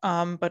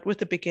 But with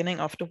the beginning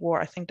of the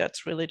war, I think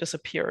that's really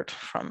disappeared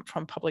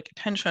from public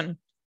attention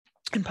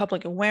and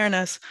public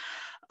awareness,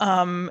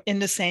 in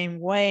the same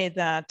way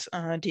that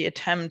the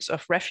attempts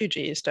of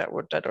refugees that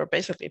are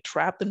basically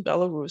trapped in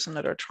Belarus and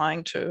that are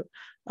trying to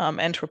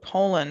enter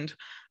Poland,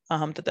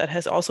 that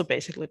has also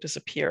basically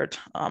disappeared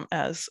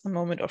as a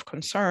moment of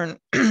concern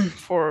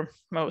for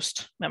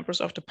most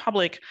members of the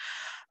public.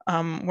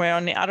 Where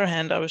on the other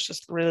hand, I was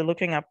just really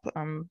looking up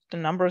the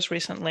numbers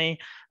recently.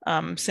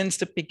 Since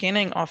the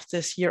beginning of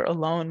this year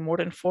alone, more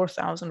than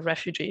 4,000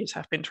 refugees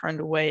have been turned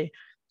away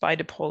by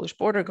the Polish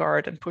border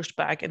guard and pushed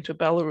back into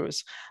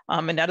Belarus.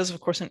 And that is, of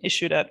course, an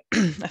issue that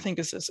I think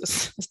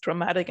is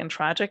dramatic and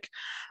tragic,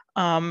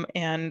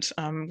 and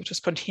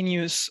just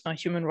continues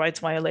human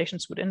rights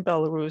violations within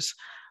Belarus.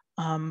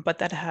 But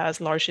that has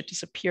largely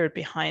disappeared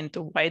behind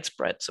the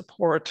widespread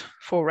support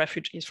for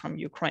refugees from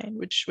Ukraine,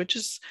 which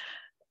is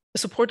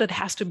support that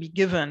has to be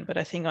given. But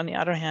I think on the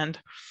other hand,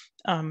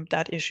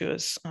 that issue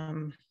is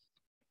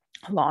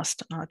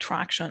lost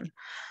traction.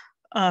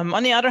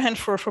 On the other hand,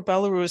 for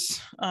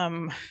Belarus,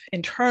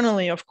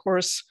 internally, of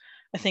course,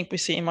 I think we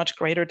see a much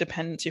greater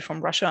dependency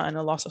from Russia and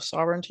a loss of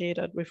sovereignty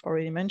that we've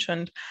already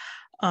mentioned.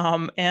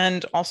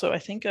 And also, I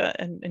think a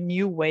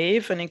new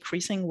wave, an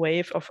increasing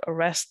wave of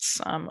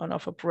arrests and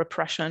of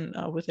repression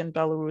within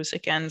Belarus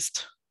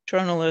against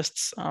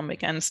journalists,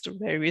 against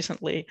very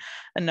recently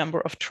a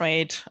number of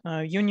trade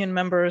union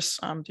members,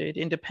 the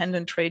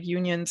independent trade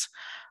unions.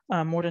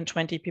 More than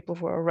 20 people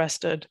were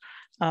arrested.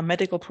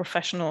 Medical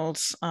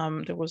professionals,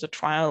 there was a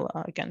trial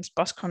against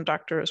bus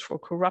conductors for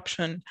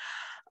corruption.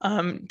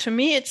 To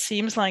me, it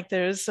seems like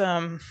there's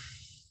a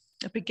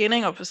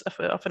beginning of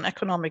an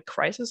economic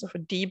crisis, of a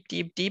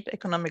deep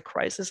economic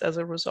crisis as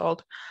a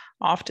result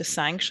of the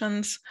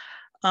sanctions.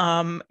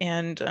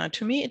 And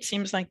to me, it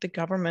seems like the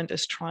government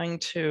is trying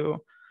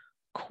to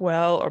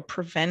quell or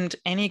prevent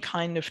any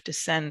kind of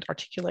dissent,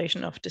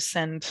 articulation of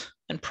dissent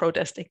and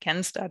protest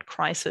against that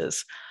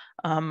crisis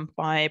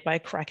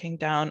by cracking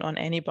down on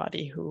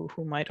anybody who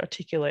might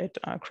articulate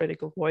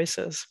critical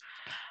voices.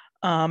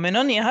 And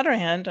on the other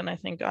hand, and I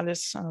think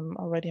Alice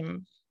already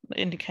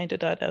indicated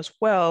that as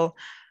well,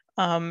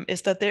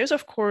 is that there's,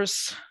 of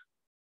course,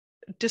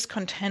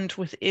 discontent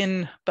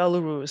within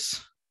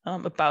Belarus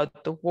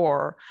about the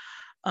war.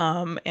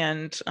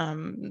 It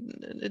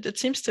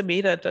seems to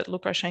me that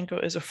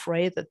Lukashenko is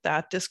afraid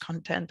that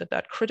discontent,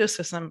 that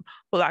criticism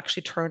will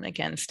actually turn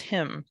against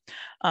him.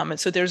 And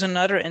so there's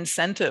another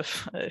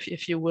incentive,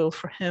 if you will,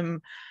 for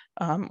him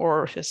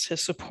or his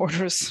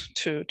supporters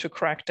to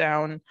crack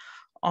down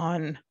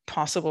on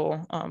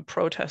possible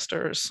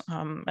protesters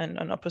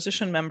and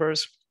opposition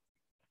members.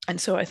 And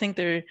so I think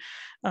they're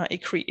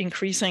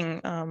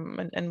increasing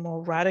and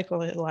more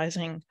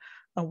radicalizing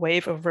a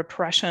wave of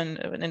repression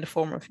in the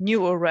form of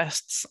new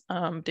arrests,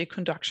 the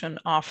conduction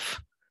of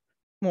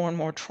more and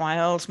more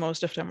trials.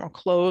 Most of them are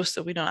closed,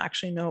 so we don't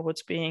actually know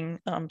what's being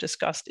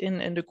discussed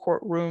in the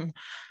courtroom,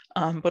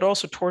 but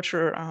also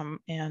torture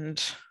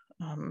and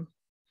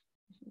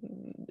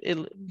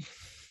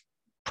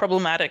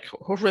problematic,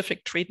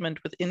 horrific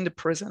treatment within the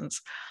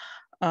prisons.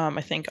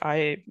 I think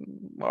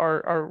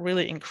are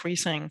really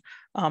increasing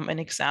and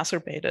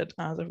exacerbated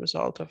as a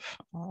result of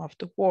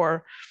the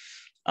war.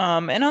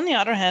 And on the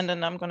other hand,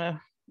 and I'm going to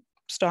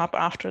stop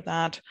after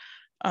that,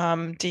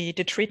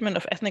 the treatment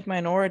of ethnic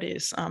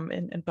minorities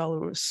in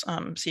Belarus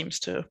seems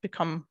to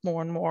become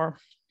more and more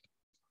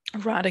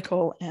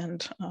radical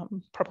and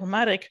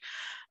problematic.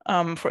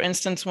 For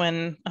instance,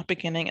 when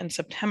beginning in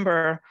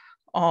September,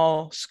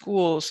 all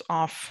schools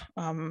of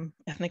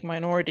ethnic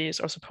minorities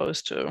are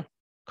supposed to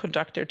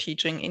conduct their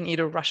teaching in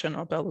either Russian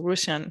or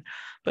Belarusian,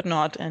 but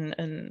not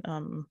in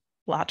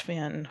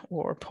Latvian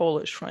or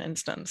Polish, for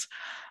instance.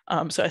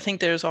 So I think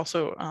there's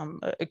also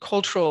a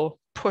cultural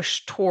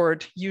push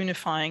toward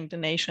unifying the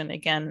nation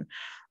again,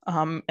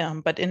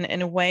 but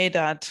in a way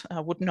that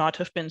would not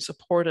have been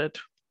supported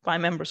by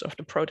members of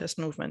the protest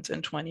movements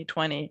in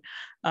 2020,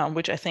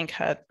 which I think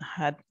had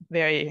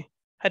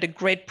a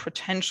great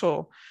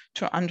potential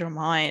to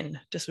undermine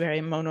this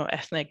very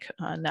mono-ethnic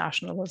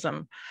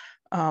nationalism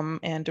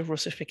and the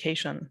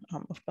Russification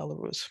of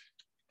Belarus.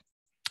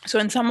 So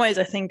in some ways,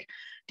 I think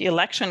the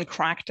election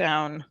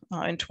crackdown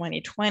in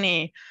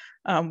 2020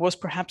 was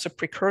perhaps a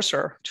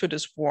precursor to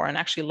this war and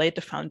actually laid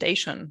the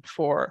foundation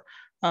for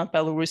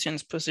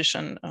Belarusians'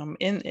 position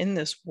in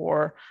this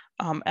war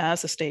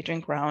as a staging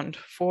ground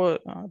for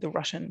the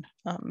Russian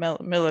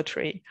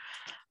military.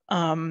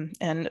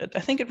 And I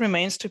think it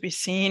remains to be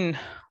seen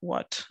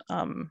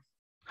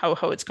how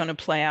it's going to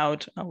play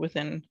out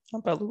within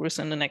Belarus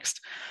in the next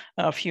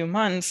few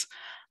months.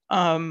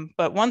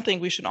 But one thing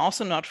we should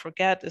also not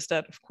forget is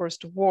that, of course,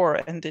 the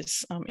war and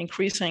this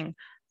increasingly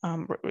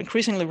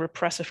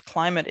repressive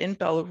climate in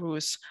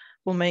Belarus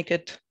will make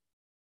it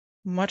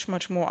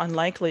much more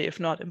unlikely, if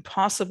not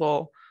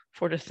impossible,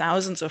 for the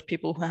thousands of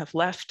people who have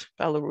left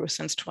Belarus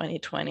since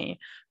 2020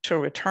 to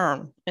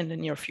return in the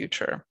near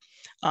future.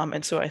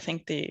 And so I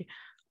think the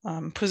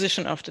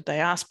position of the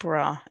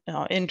diaspora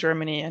in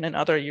Germany and in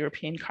other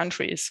European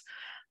countries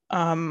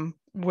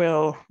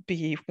will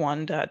be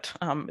one that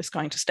is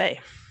going to stay.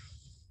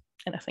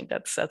 And I think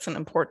that's an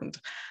important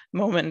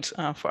moment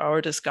for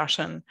our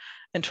discussion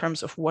in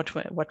terms of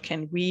what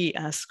can we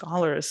as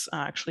scholars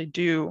actually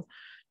do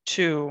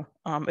to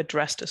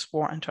address this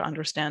war and to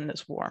understand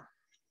this war.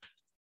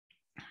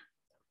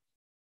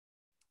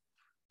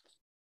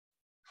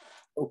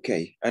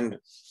 Okay, and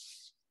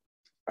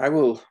I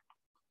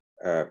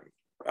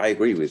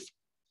agree with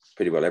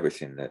pretty well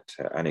everything that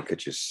Anika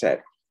just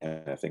said,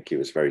 and I think he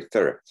was very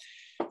thorough.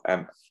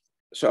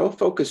 So I'll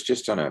focus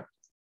just on a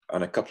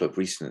couple of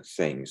recent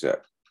things that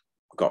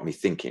got me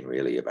thinking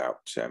really about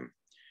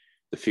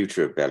the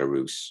future of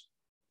Belarus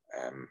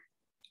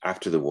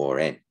after the war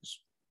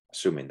ends,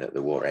 assuming that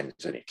the war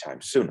ends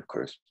anytime soon, of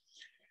course.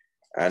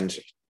 And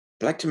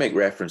I'd like to make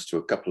reference to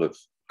a couple of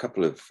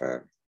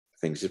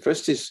things. The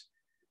first is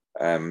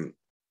Foreign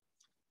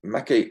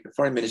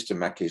Minister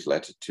Mackey's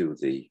letter to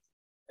the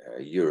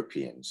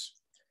Europeans,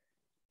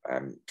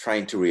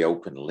 trying to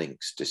reopen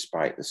links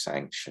despite the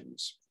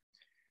sanctions.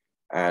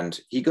 And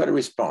he got a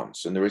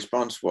response, and the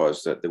response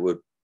was that there would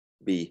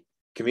be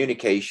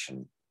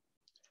communication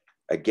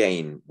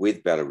again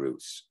with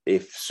Belarus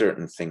if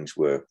certain things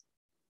were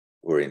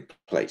in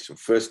place. And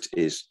first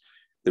is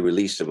the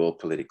release of all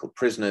political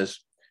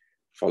prisoners,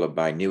 followed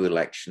by new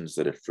elections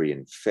that are free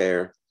and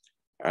fair,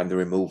 and the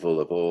removal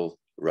of all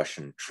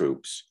Russian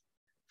troops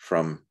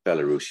from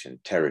Belarusian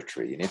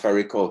territory. And if I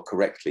recall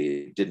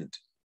correctly, it didn't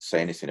say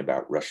anything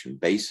about Russian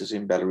bases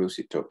in Belarus.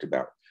 It talked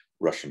about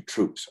Russian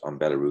troops on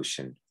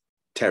Belarusian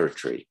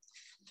territory.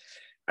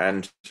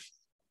 And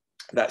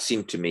that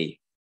seemed to me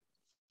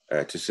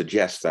to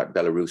suggest that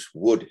Belarus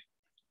would,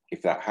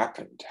 if that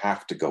happened,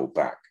 have to go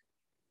back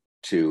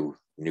to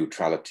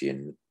neutrality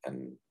and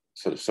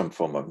sort of some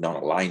form of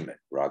non-alignment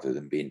rather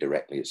than being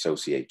directly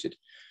associated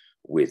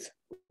with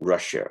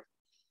Russia.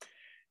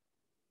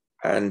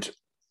 And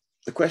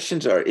the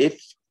questions are, if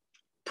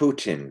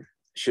Putin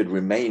should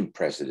remain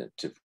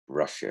president of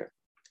Russia,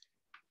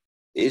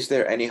 is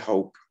there any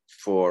hope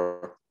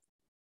for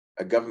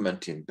a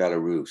government in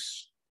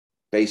Belarus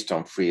based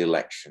on free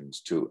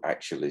elections to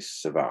actually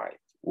survive?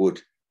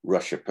 Would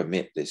Russia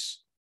permit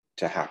this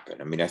to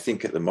happen? I mean, I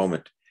think at the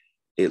moment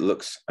it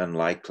looks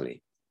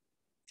unlikely.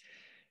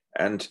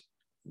 And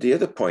the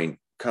other point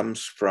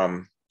comes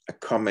from a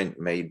comment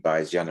made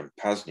by Jan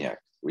Paszniak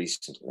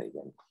recently.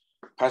 And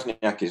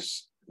Paszniak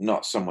is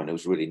not someone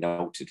who's really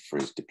noted for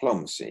his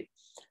diplomacy,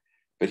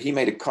 but he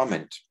made a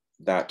comment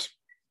that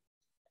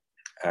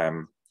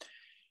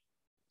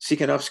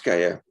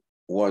Tsikhanovskaya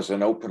was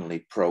an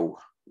openly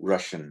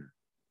pro-Russian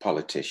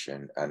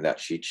politician and that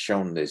she'd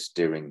shown this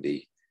during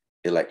the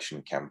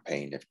election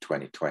campaign of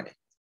 2020.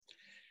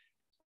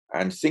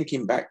 And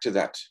thinking back to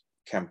that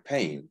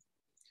campaign,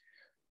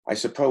 I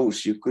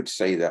suppose you could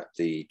say that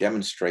the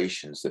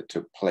demonstrations that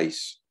took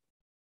place,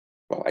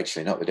 well,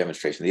 actually not the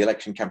demonstration, the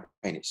election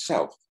campaign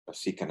itself of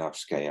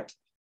Tsikhanovskaya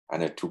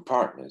and her two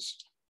partners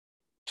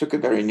took a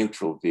very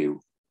neutral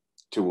view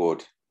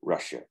toward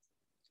Russia.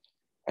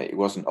 It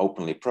wasn't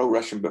openly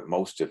pro-Russian, but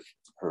most of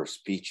her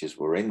speeches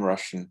were in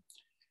Russian.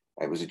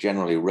 It was a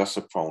generally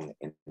Russophone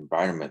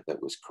environment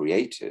that was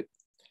created.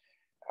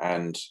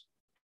 And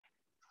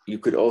you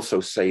could also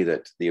say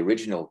that the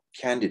original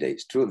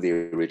candidates, two of the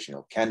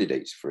original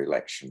candidates for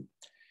election,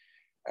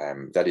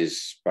 that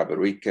is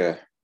Babarika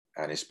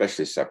and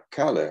especially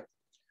Sapkala,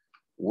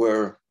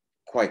 were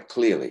quite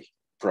clearly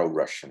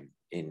pro-Russian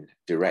in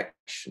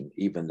direction,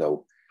 even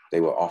though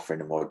they were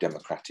offering a more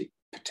democratic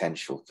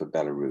potential for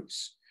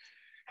Belarus.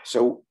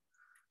 So,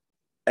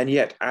 and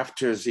yet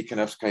after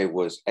Tsikhanovskaya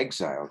was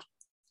exiled,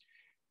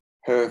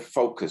 her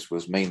focus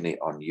was mainly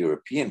on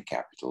European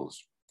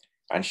capitals,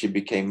 and she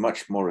became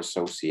much more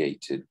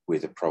associated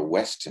with a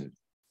pro-Western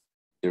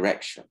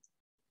direction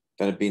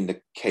than had been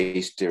the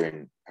case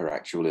during her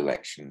actual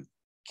election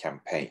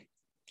campaign.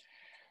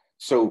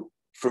 So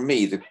for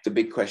me, the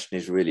big question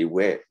is really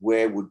where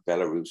would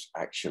Belarus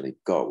actually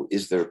go?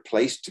 Is there a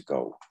place to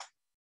go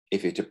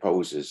if it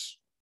opposes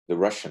the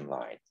Russian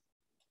line?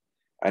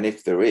 And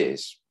if there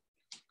is,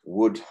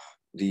 would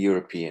the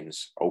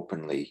Europeans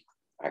openly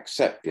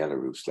accept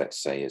Belarus,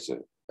 let's say, as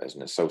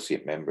an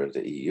associate member of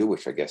the EU,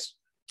 which I guess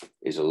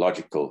is a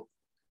logical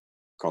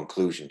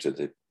conclusion to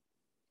the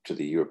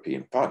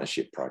European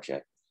Partnership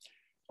Project,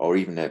 or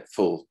even a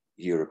full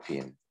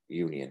European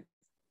Union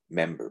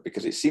member?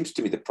 Because it seems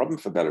to me the problem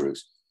for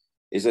Belarus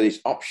is that its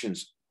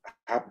options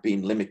have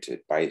been limited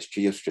by its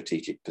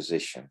geostrategic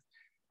position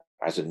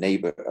as a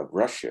neighbor of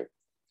Russia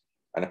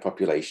and a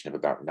population of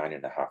about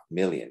 9.5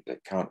 million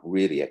that can't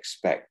really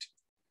expect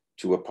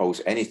to oppose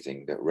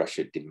anything that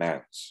Russia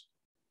demands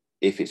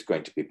if it's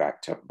going to be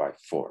backed up by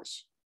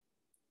force.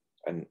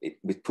 And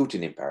with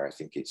Putin in power, I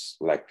think it's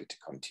likely to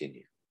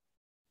continue.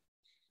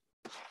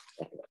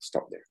 Okay, let's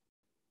stop there.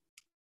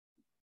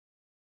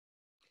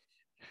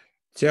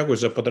 Дякую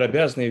за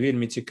подробязные,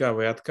 вельми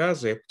цікаві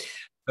адкази.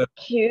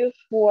 Thank you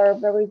for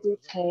very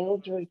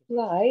detailed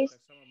replies.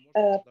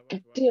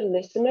 Dear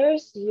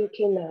listeners, you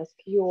can ask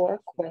your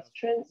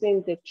questions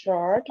in the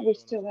chat. We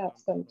still have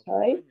some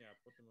time.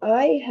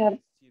 I have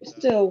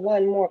still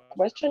one more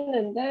question,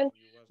 and then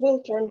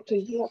we'll turn to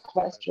your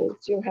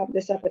questions. You have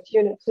this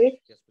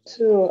opportunity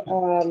to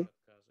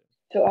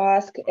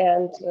ask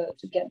and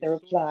to get the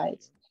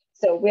replies.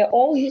 So we're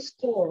all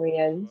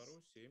historians.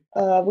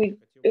 We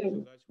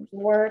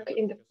work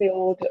in the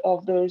field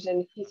of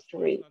Belarusian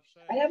history.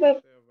 I have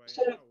a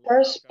sort of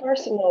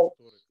personal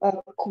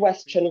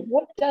question.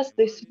 What does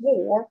this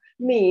war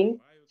mean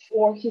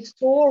for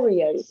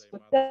historians,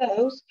 for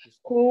those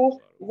who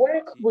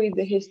work with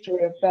the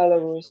history of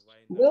Belarus?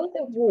 Will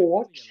the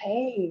war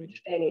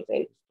change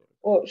anything,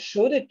 or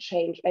should it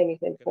change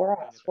anything for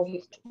us, for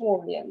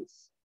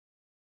historians?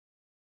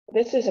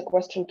 This is a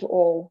question to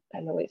all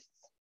panelists.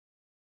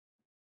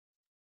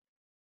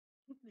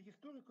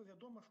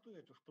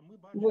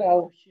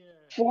 Well,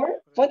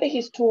 for the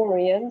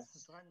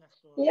historians,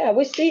 yeah,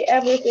 we see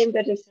everything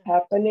that is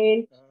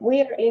happening.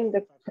 We are in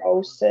the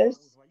process.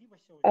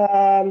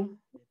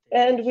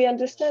 And we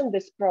understand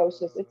this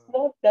process. It's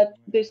not that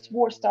this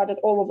war started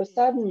all of a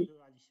sudden.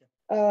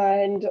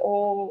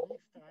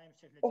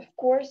 Of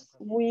course,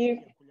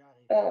 we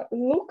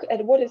look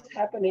at what is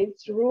happening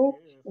through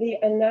the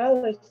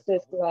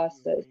analysis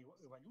glasses,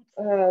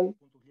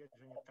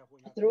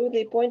 through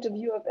the point of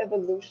view of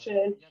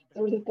evolution,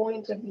 through the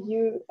point of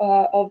view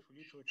of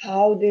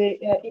how the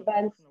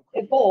events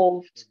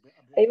evolved,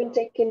 even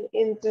taking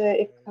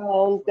into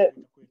account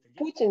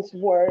Putin's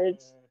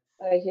words.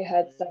 He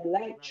had some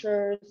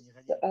lectures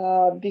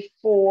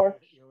before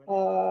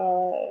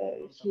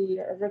he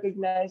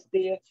recognized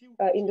the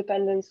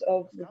independence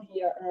of the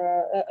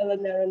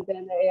LNR and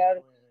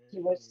DNR. He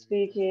was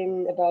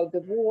speaking about the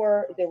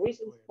war, the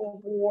reasons for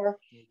war,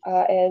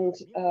 and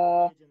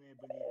how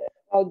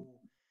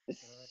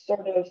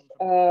sort of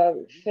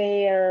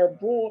fair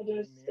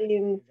borders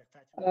in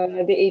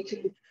the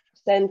 18th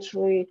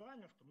century.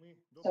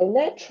 So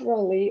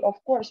naturally,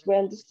 of course, we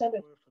understand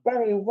it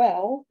very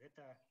well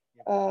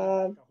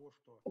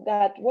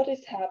that what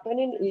is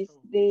happening is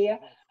the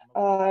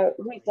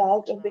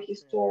result of the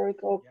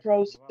historical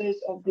process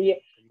of the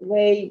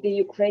way the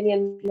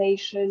Ukrainian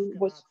nation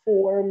was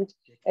formed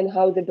and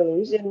how the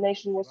Belarusian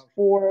nation was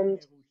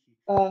formed,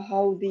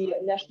 how the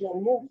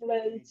national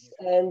movements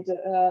and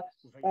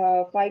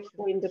fight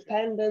for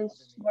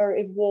independence were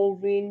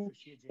evolving.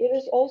 It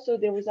is also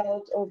the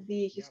result of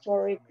the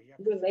historic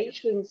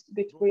relations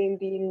between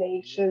the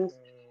nations.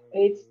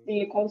 It's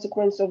the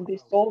consequence of the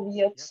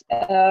Soviet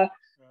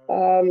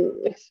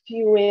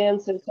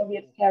experience and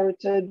Soviet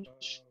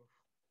heritage.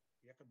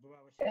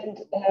 And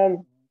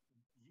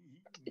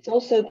it's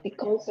also the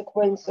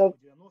consequence of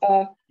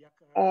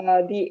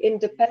the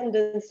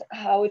independence,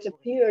 how it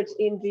appeared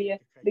in the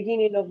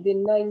beginning of the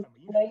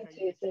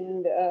 90s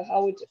and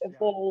how it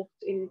evolved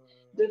in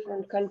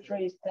different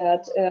countries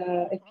that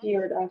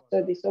appeared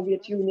after the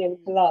Soviet Union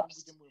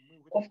collapsed.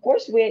 Of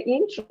course, we're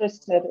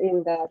interested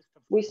in that.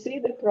 We see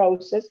the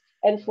process,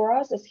 and for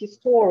us as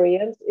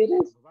historians, it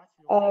is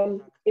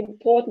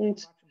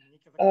important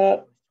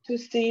to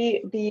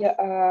see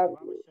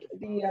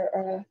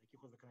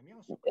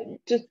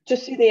to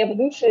see the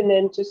evolution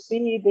and to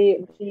see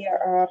the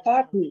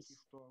patterns.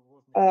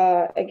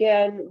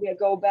 Again, we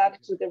go back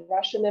to the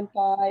Russian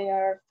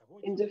Empire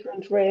in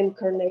different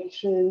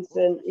reincarnations,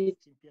 and the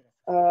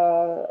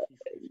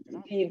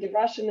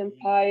Russian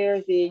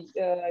Empire, the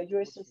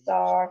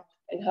USSR,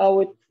 and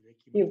how it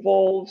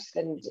evolves,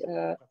 and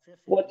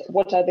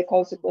what are the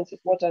consequences,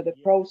 what are the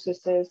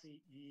processes.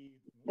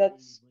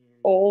 That's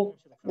all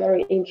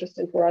very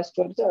interesting for us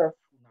to observe.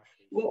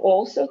 We'll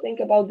also think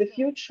about the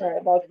future,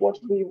 about what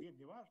we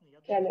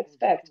can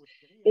expect.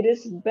 It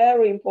is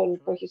very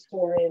important for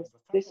historians,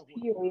 this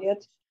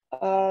period,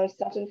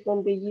 starting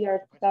from the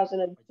year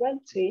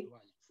 2020.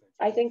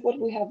 I think what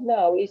we have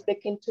now is the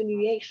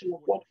continuation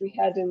of what we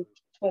had in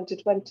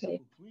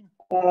 2020.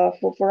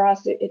 For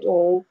us, it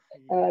all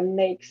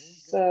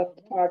makes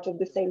part of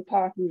the same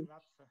pattern.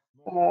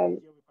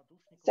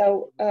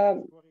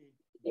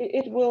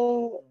 It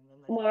will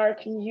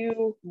mark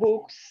new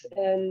books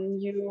and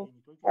new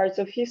parts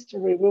of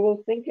history. We will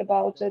think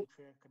about it.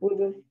 We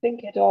will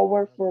think it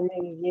over for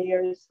many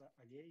years.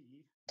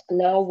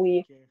 Now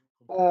we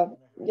will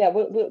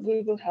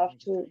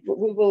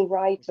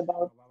write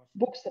about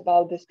books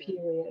about this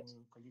period.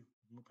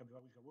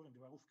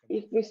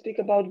 If we speak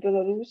about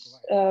Belarus,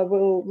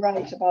 we'll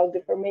write about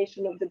the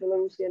formation of the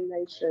Belarusian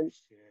nation,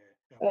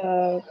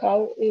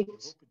 how it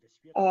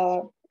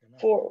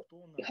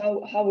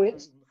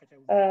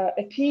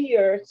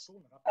appeared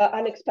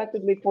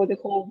unexpectedly for the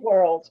whole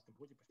world,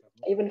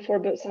 even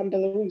for some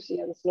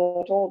Belarusians,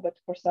 not all, but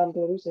for some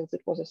Belarusians,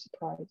 it was a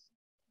surprise.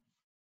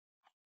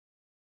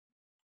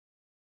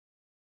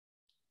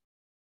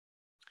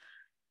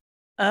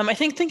 I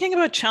think thinking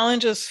about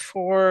challenges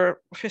for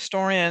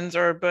historians,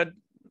 but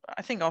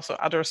I think also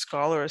other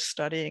scholars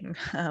studying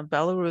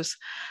Belarus,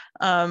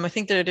 I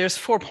think there's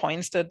 4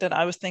 points that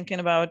I was thinking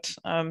about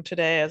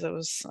today as I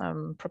was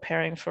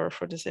preparing for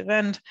this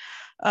event.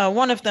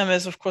 One of them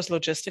is, of course,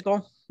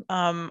 logistical.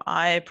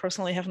 I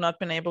personally have not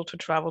been able to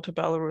travel to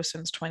Belarus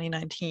since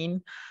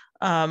 2019.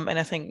 And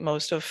I think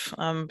most of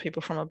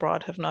people from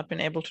abroad have not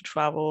been able to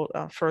travel,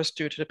 first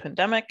due to the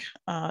pandemic,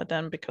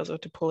 then because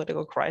of the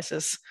political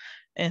crisis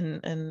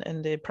in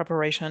the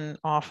preparation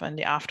of and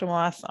the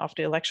aftermath of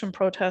the election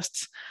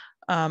protests.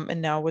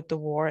 And now with the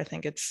war, I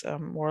think it's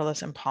more or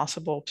less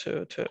impossible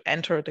to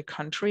enter the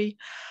country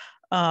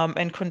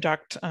and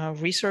conduct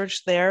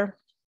research there.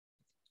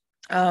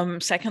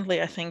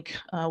 Secondly, I think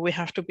we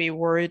have to be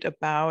worried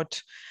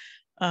about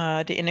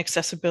the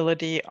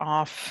inaccessibility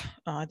of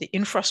the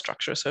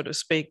infrastructure, so to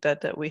speak,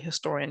 that we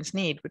historians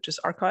need, which is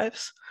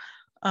archives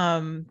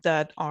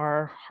that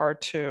are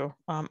hard to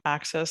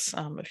access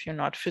if you're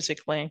not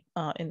physically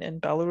in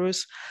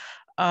Belarus.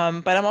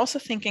 But I'm also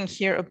thinking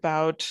here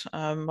about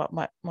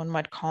what one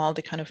might call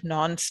the kind of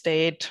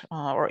non-state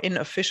or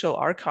unofficial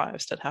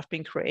archives that have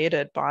been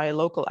created by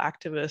local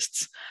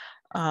activists,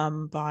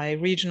 by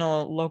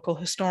regional local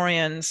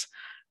historians,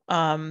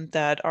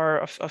 that are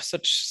of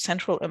such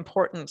central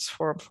importance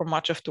for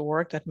much of the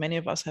work that many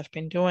of us have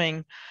been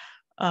doing.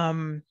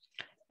 And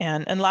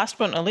last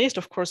but not least,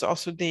 of course,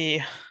 also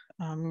the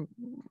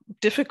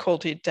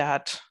difficulty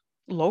that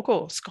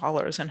local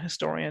scholars and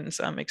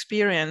historians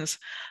experience,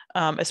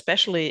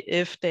 especially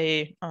if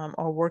they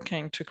are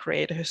working to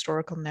create a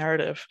historical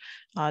narrative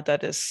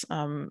that is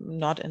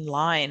not in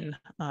line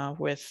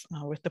with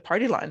the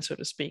party line, so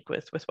to speak,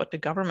 with what the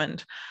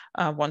government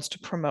wants to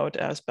promote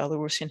as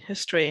Belarusian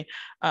history,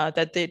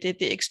 that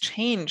the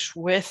exchange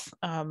with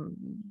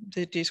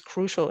these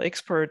crucial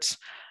experts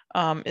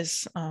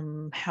is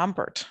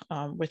hampered,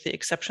 with the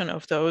exception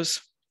of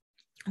those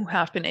who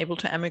have been able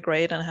to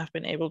emigrate and have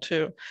been able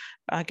to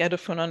get a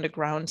foot on the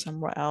ground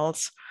somewhere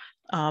else.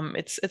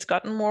 It's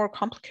gotten more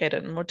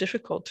complicated and more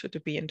difficult to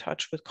be in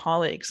touch with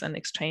colleagues and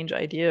exchange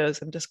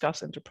ideas and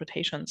discuss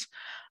interpretations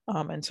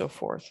and so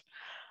forth.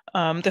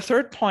 The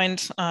third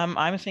point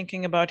I'm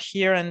thinking about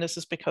here, and this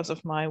is because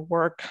of my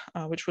work,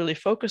 which really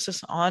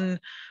focuses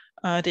on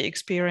the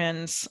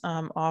experience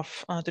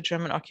of the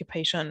German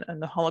occupation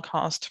and the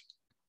Holocaust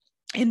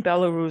in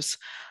Belarus,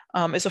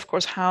 is of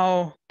course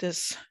how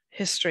this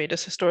history,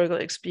 this historical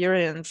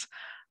experience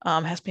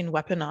has been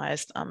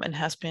weaponized and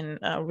has been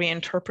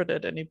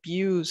reinterpreted and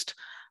abused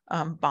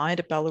by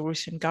the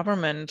Belarusian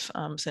government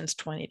since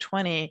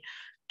 2020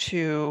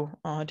 to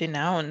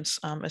denounce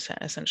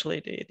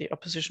essentially the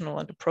oppositional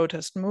and the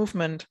protest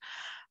movement,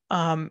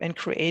 and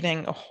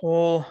creating a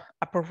whole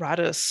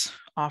apparatus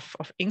of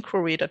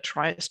inquiry that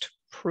tries to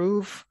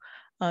prove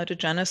the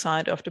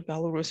genocide of the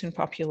Belarusian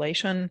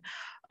population.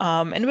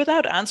 And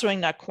without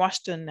answering that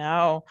question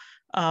now,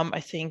 I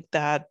think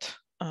that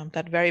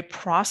that very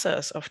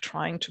process of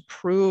trying to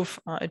prove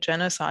a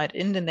genocide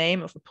in the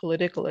name of a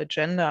political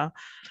agenda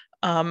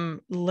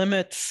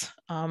limits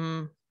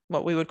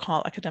what we would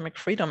call academic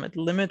freedom. It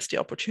limits the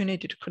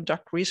opportunity to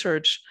conduct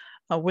research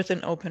with an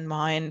open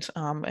mind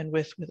and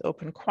with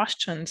open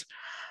questions.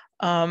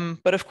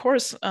 But of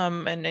course,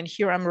 and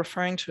here I'm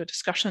referring to a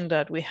discussion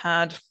that we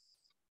had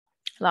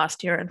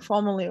last year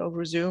informally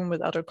over Zoom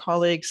with other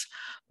colleagues,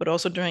 but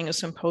also during a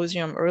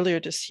symposium earlier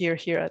this year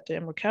here at the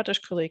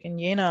Kolleg in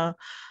Jena,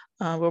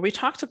 where we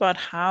talked about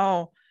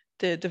how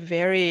the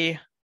very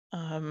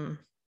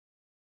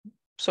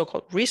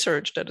so-called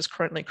research that is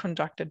currently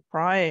conducted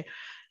by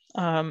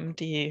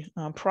the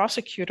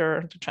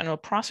prosecutor, the general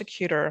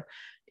prosecutor,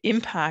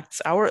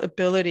 impacts our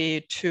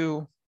ability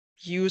to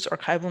use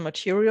archival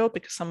material,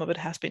 because some of it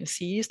has been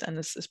seized and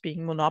this is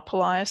being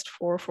monopolized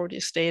for the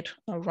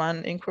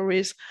state-run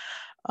inquiries,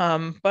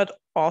 but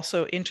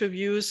also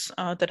interviews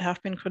that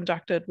have been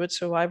conducted with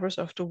survivors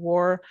of the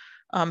war,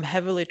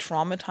 heavily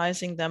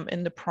traumatizing them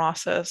in the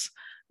process,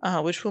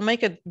 which will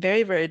make it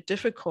very, very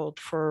difficult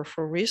for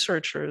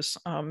researchers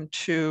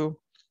to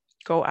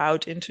go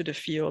out into the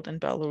field in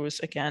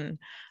Belarus again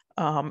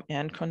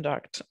and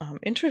conduct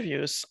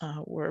interviews.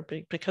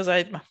 Because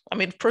I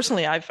mean,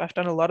 personally, I've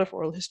done a lot of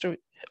oral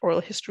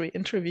history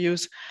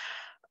interviews.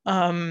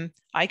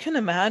 I can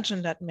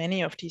imagine that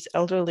many of these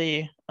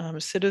elderly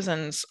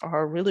citizens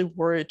are really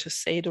worried to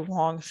say the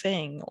wrong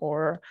thing,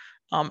 or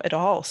at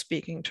all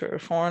speaking to a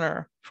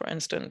foreigner, for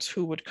instance,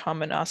 who would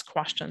come and ask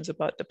questions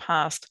about the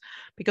past,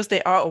 because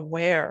they are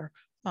aware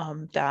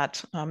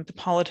that the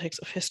politics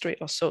of history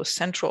are so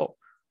central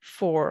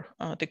for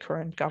the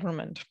current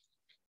government.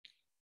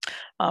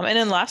 And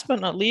then last but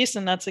not least,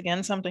 and that's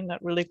again something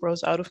that really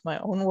grows out of my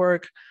own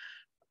work,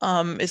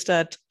 is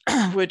that,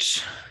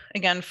 which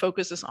again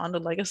focuses on the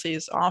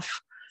legacies of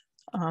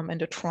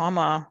and the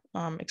trauma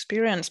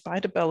experienced by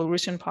the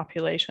Belarusian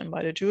population,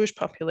 by the Jewish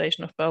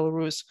population of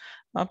Belarus,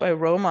 by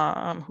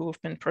Roma who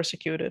have been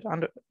persecuted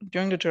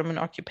during the German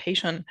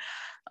occupation,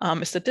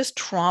 is that this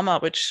trauma,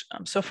 which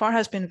so far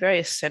has been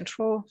very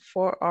central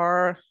for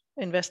our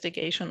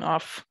investigation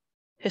of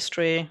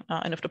history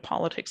and of the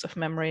politics of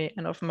memory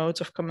and of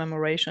modes of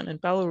commemoration in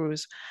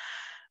Belarus,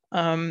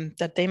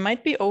 that they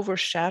might be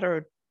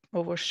overshadowed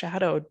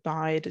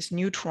by this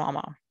new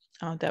trauma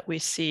that we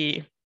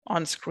see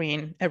on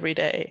screen every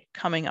day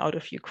coming out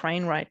of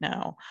Ukraine right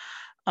now,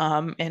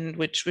 and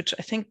which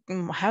I think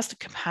has the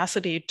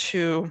capacity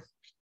to,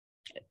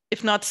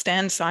 if not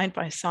stand side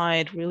by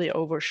side, really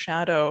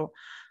overshadow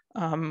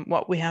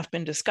what we have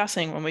been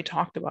discussing when we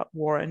talked about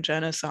war and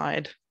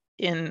genocide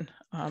in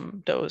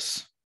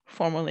those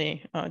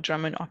formerly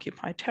German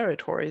occupied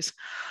territories.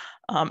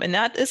 And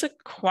that is a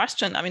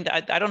question. I mean,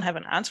 I don't have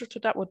an answer to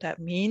that, what that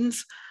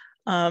means.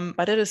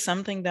 But it is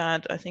something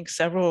that I think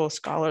several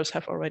scholars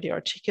have already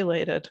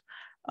articulated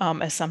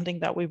as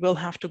something that we will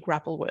have to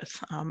grapple with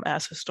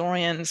as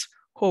historians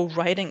who are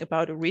writing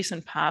about a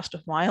recent past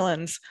of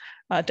violence,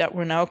 that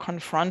we're now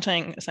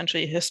confronting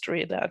essentially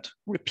history that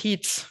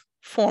repeats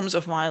forms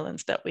of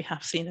violence that we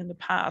have seen in the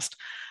past,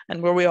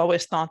 and where we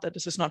always thought that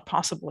this is not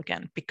possible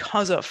again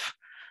because of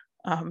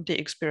the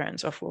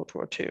experience of World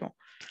War II.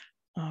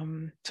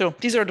 So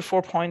these are the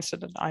 4 points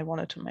that I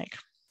wanted to make.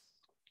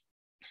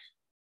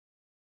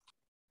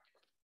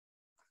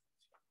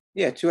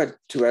 Yeah, to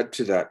add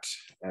to that,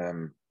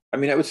 I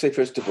mean, I would say,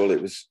 first of all,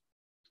 it was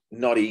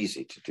not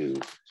easy to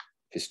do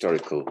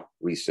historical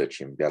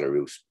research in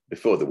Belarus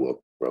before the war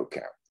broke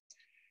out.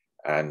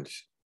 And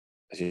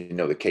as you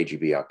know, the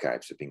KGB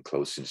archives have been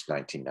closed since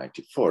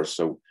 1994.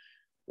 So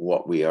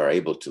what we are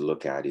able to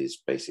look at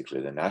is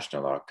basically the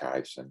national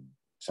archives and,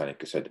 as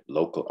Anika said,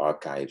 local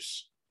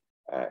archives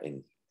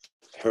in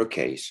her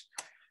case.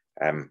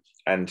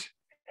 And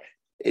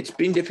it's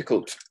been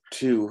difficult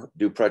to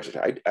do projects.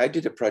 I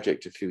did a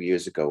project a few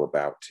years ago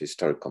about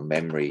historical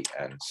memory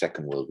and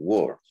Second World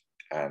War.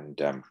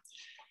 And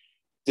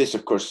this,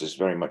 of course, is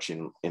very much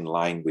in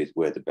line with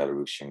where the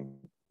Belarusian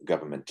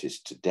government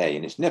is today.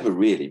 And it's never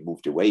really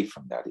moved away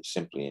from that. It's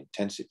simply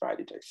intensified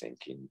it, I think,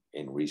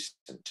 in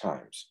recent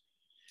times.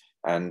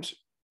 And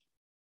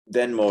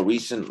then more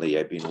recently,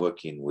 I've been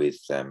working with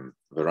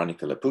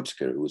Weronika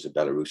Lapucka, who is a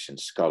Belarusian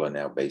scholar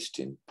now based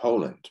in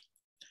Poland,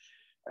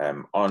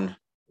 on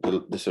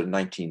the sort of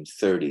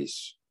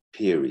 1930s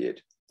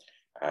period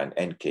and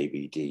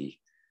NKVD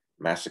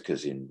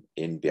massacres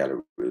in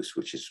Belarus,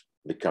 which is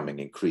becoming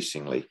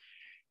increasingly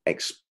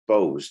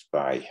exposed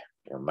by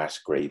mass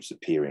graves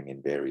appearing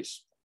in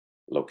various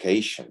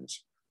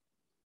locations.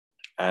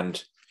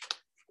 And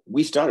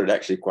we started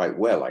actually quite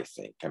well, I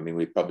think. I mean,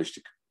 we published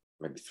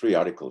maybe 3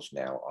 articles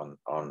now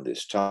on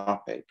this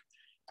topic.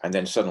 And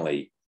then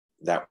suddenly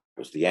that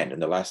was the end.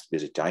 And the last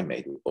visit I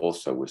made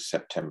also was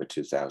September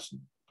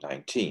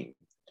 2019.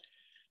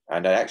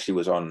 And I actually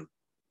was on,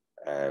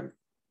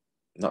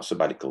 not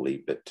sabbatical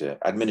leave, but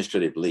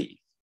administrative leave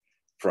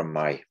from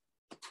my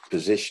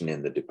position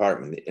in the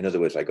department. In other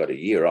words, I got a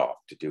year off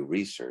to do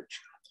research.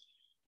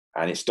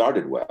 And it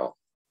started well,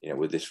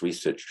 with this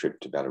research trip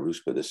to Belarus,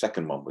 but the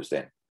second one was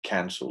then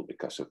canceled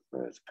because of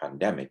the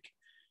pandemic.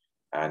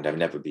 And I've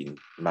never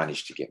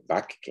managed to get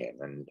back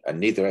again. And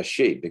neither has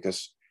she,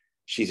 because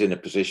she's in a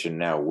position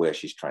now where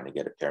she's trying to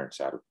get her parents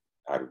out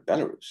of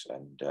Belarus.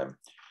 And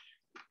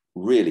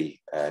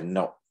really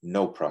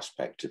no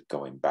prospect of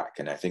going back.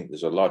 And I think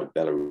there's a lot of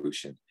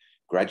Belarusian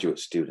graduate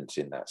students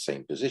in that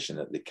same position,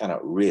 that they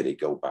cannot really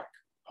go back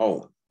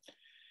home.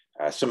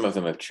 Some of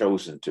them have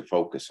chosen to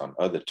focus on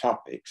other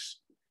topics,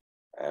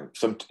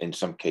 in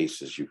some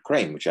cases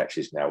Ukraine, which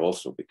actually has now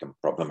also become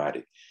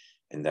problematic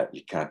in that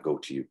you can't go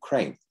to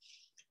Ukraine.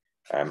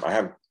 I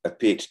have a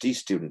PhD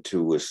student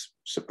who was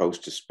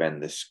supposed to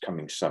spend this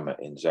coming summer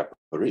in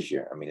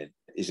Zaporizhia. I mean,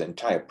 his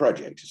entire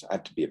project has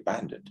had to be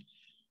abandoned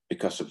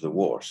because of the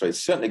war. So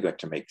it's certainly going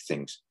to make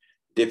things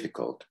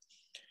difficult.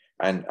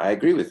 And I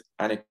agree with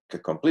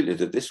Anika completely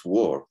that this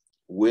war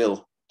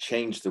will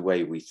change the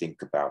way we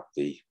think about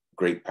the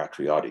Great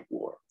Patriotic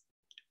War.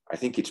 I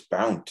think it's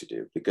bound to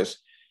do, because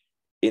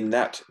in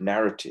that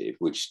narrative,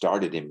 which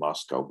started in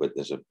Moscow, but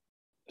there's a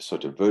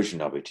sort of version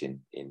of it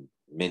in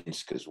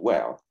Minsk as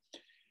well,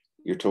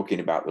 you're talking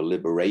about the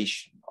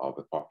liberation of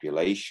a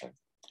population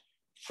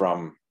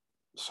from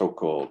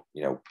so-called,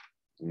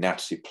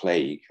 Nazi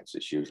plague, as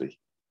it's usually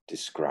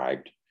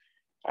described.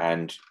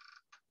 And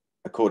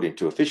according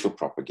to official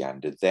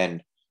propaganda,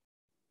 then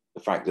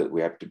the fact that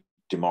we have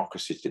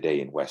democracy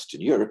today in Western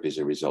Europe is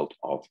a result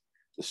of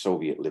the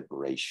Soviet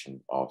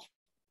liberation of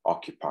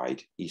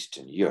occupied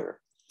Eastern Europe.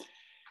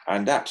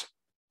 And that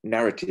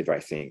narrative, I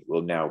think,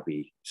 will now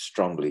be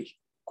strongly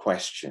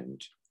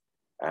questioned,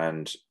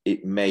 and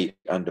it may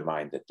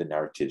undermine the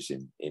narratives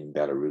in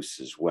Belarus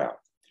as well.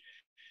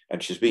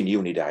 And she's been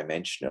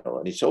unidimensional,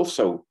 and it's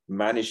also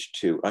managed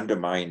to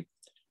undermine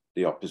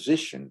the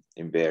opposition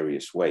in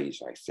various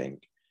ways, I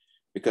think,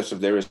 because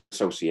of their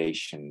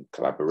association,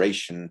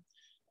 collaboration,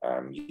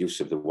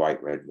 use of the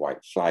white, red,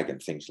 white flag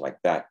and things like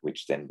that,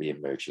 which then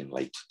reemerge in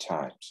later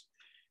times.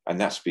 And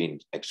that's been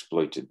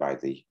exploited by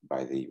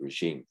the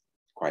regime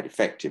quite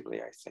effectively,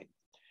 I think.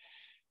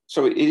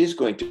 So it is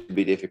going to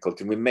be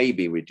difficult, and we may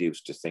be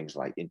reduced to things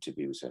like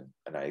interviews,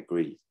 and I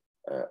agree,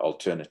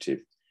 alternative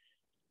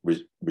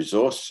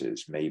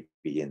resources may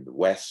be in the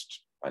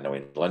West. I know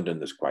in London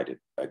there's quite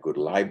a good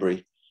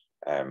library,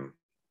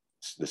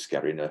 the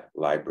Scarina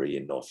Library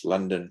in North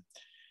London.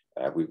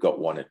 We've got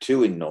 1 or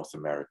 2 in North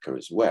America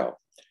as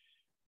well.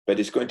 But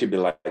it's going to be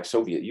like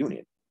Soviet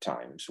Union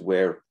times,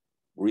 where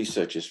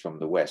researchers from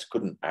the West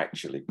couldn't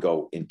actually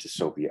go into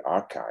Soviet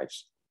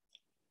archives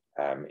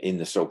in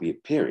the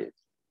Soviet period.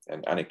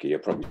 And Anika, you're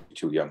probably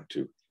too young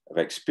to have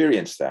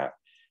experienced that.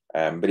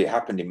 But it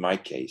happened in my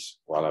case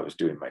while I was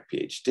doing my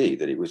PhD,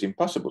 that it was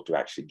impossible to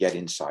actually get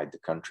inside the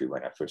country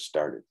when I first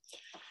started.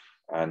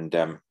 And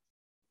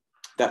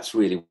that's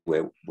really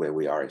where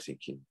we are, I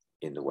think,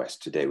 in the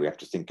West today. We have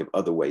to think of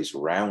other ways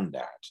around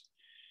that.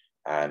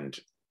 And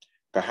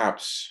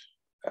perhaps,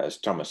 as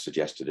Thomas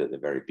suggested at the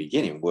very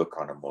beginning, work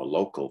on a more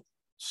local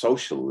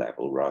social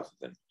level rather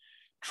than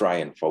try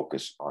and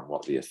focus on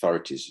what the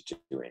authorities are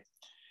doing.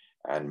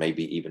 And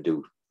maybe even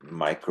do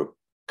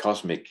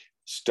microcosmic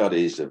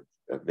studies of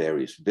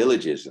various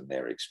villages and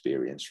their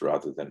experience,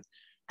 rather than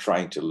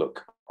trying to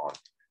look on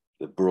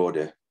the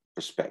broader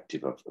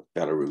perspective of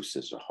Belarus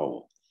as a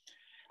whole.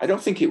 I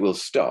don't think it will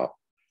stop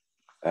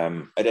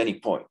at any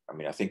point. I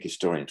mean, I think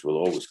historians will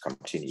always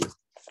continue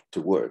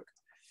to work,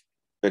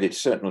 but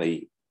it's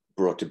certainly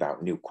brought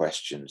about new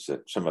questions,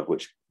 that some of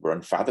which were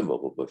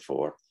unfathomable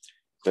before,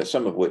 but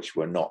some of which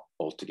were not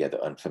altogether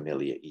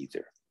unfamiliar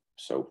either.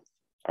 So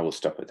I will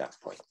stop at that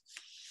point.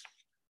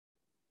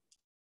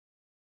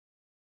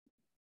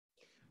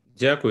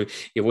 Дякую.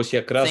 І ось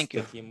якраз Thank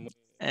you.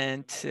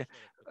 And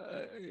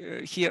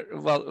here,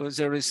 well,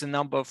 there is a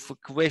number of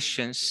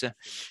questions.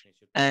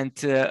 And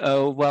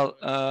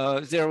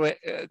there were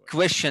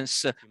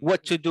questions: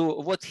 what to do,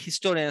 what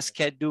historians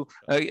can do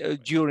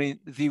during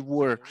the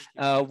war,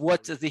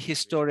 what the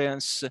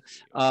historians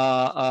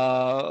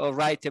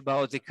write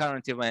about the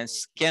current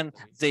events. Can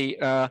they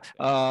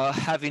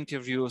have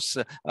interviews,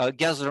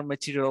 gather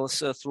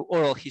materials through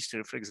oral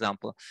history, for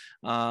example?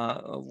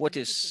 What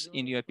is,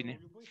 in your opinion?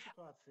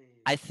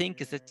 I think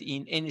that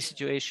in any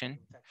situation,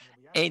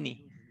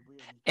 any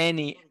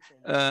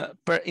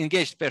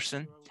engaged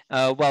person,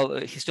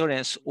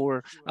 historians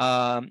or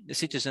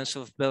citizens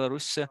of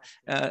Belarus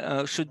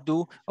should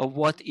do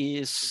what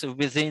is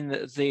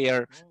within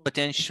their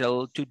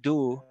potential to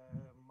do.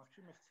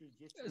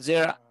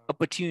 There are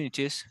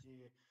opportunities,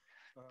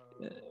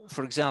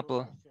 for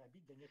example,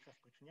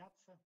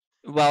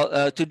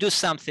 to do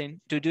something,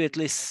 to do at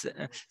least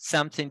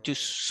something to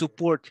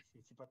support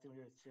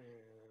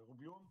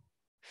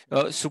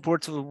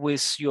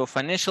with your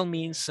financial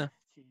means,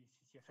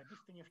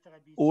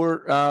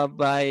 or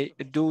by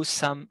do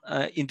some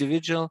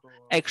individual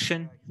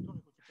action.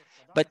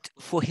 But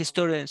for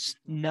historians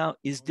now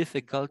is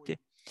difficult.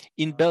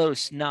 In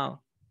Belarus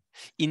now,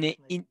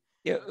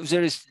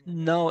 there is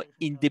no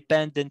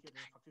independent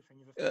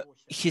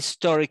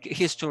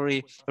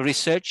history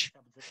research.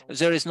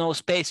 There is no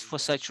space for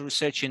such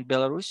research in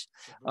Belarus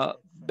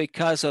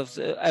because of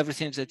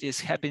everything that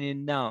is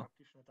happening now.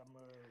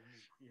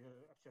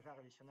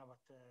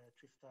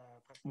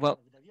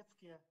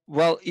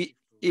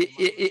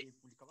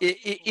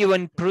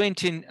 Even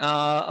printing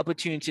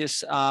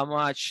opportunities are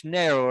much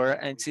narrower,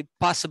 and it's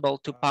impossible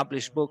to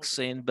publish books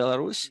in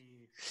Belarus.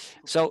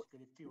 So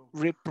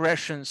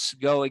repressions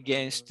go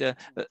against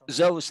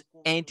those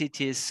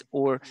entities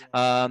or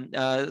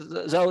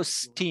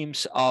those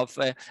teams of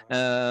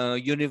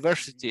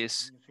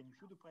universities.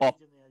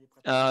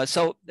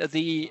 So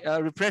the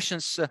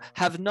repressions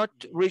have not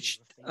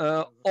reached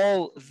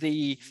all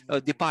the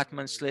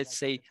departments, let's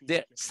say. There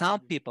are some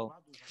people,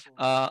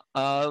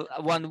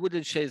 one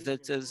wouldn't say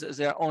that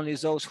there are only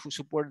those who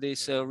support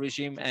this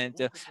regime and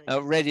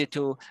ready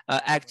to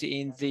act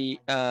in the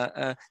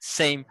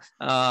same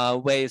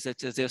ways that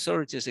the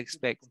authorities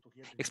expect.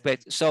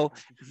 So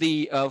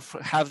the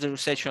have the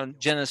research on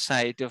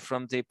genocide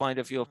from the point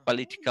of view of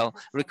political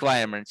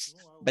requirements.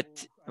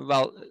 But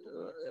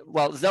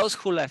those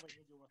who left,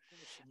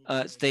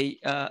 they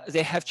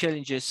have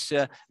challenges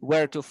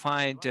where to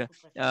find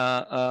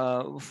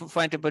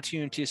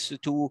opportunities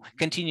to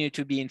continue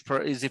to be in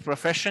the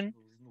profession,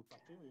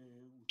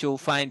 to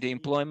find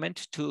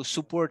employment, to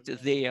support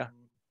their,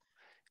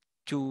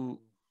 to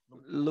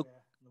look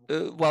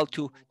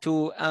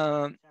to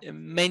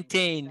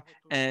maintain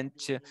and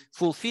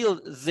fulfill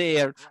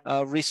their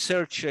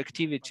research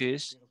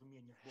activities,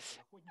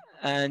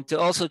 and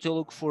also to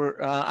look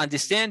for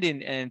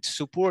understanding and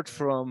support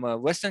from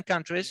Western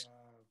countries,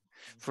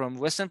 from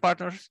Western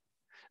partners,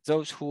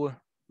 those who,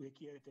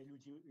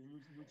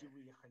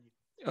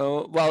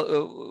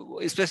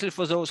 especially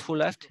for those who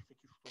left,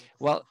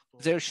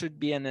 there should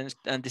be an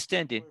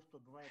understanding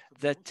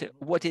that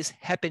what is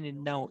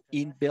happening now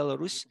in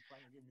Belarus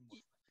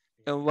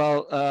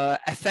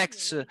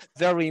affects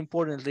very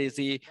importantly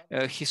the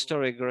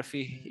historical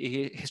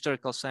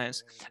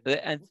science,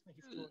 and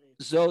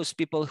those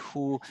people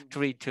who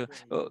treat,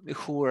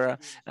 who are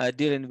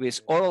dealing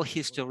with oral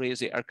history,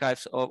 the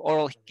archives of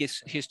oral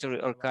history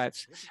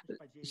archives,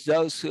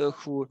 those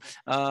who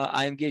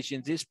are engaged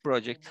in this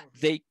project,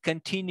 they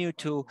continue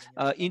to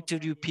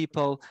interview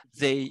people.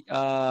 They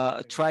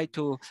try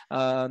to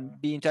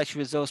be in touch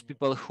with those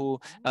people who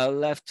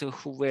left,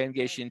 who were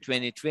engaged in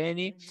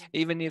 2020,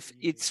 even if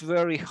it's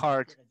very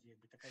hard.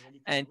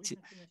 And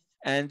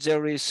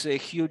there is a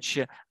huge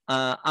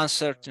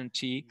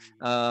uncertainty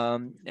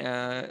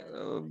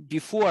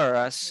before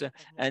us,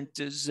 and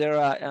there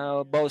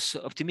are both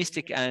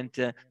optimistic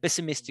and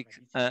pessimistic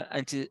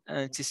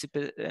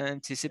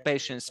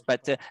anticipations.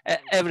 But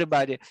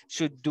everybody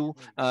should do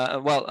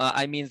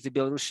I mean, the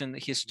Belarusian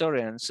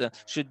historians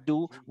should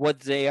do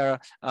what they are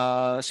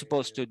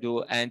supposed to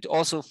do, and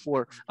also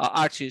for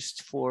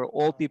artists, for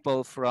all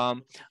people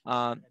from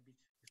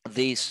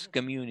this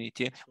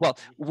community.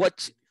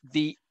 What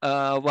the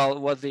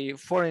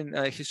foreign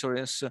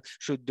historians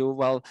should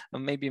do,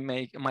 maybe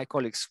my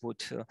colleagues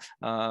would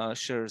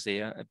share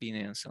their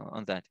opinions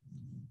on that.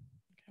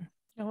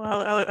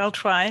 Well, I'll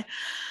try.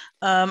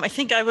 I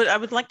think I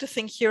would like to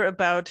think here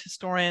about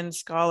historians,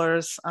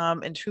 scholars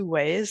in two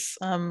ways.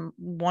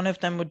 One of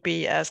them would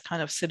be as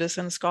kind of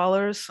citizen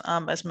scholars,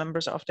 as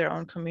members of their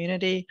own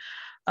community,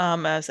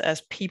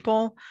 as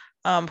people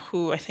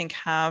who I think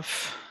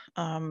have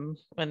a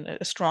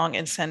strong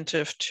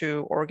incentive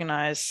to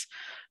organize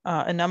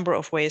a number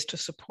of ways to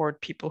support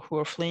people who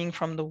are fleeing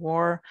from the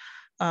war,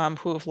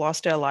 who have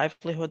lost their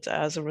livelihoods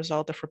as a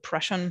result of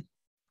repression.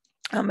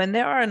 And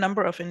there are a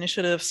number of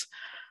initiatives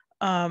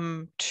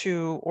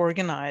to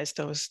organize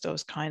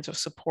those kinds of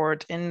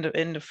support in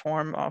the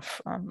form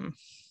of,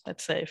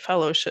 let's say,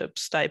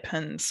 fellowships,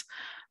 stipends,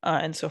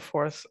 and so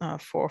forth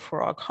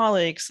for our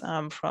colleagues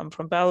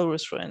from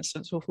Belarus, for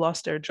instance, who've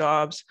lost their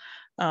jobs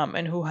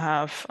and who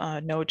have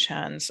no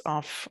chance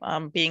of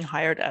being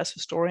hired as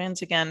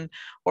historians again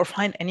or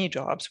find any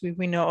jobs.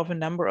 We know of a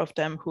number of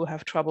them who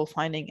have trouble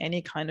finding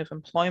any kind of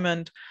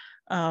employment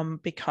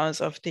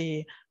because of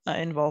the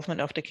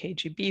involvement of the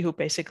KGB, who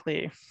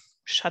basically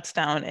shuts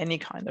down any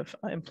kind of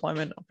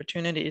employment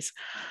opportunities.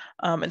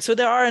 And so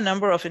there are a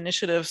number of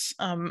initiatives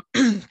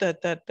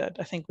that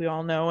I think we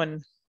all know,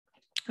 and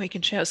we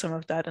can share some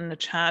of that in the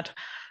chat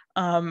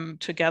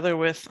together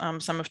with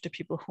some of the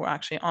people who are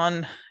actually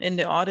in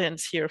the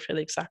audience here.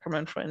 Felix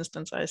Ackermann, for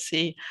instance, I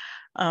see.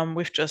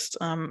 We've just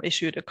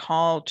issued a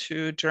call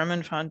to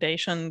German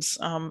foundations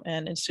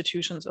and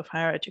institutions of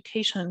higher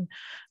education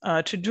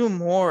to do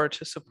more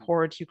to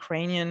support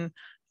Ukrainian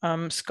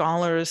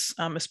scholars,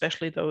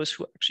 especially those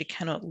who actually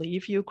cannot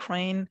leave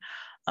Ukraine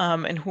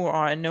and who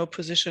are in no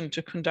position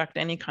to conduct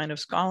any kind of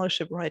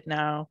scholarship right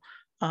now,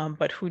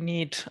 but who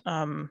need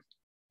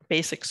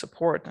basic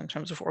support in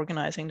terms of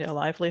organizing their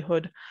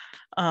livelihood,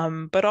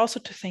 but also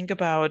to think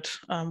about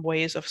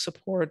ways of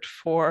support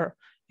for,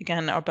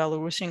 again, our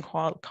Belarusian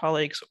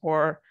colleagues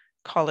or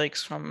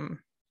colleagues from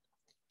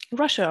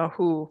Russia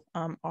who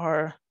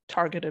are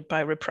targeted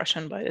by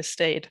repression by the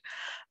state.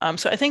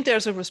 So I think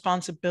there's a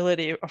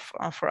responsibility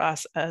for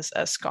us as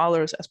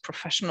scholars, as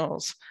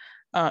professionals,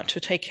 to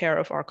take care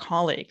of our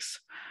colleagues.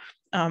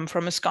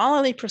 From a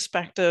scholarly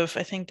perspective,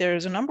 I think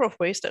there's a number of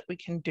ways that we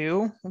can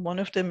do. One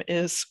of them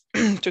is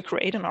to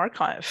create an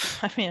archive.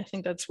 I mean, I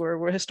think that's where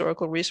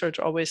historical research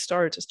always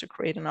starts, is to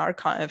create an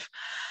archive.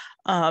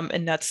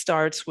 And that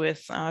starts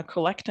with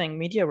collecting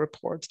media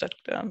reports,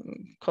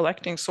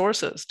 collecting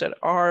sources that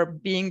are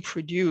being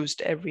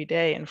produced every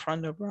day in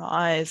front of our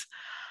eyes.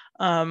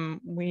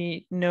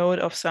 We know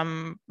of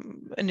some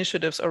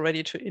initiatives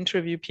already to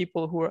interview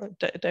people who are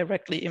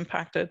directly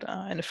impacted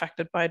and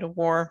affected by the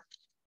war.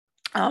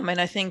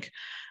 And I think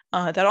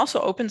that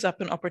also opens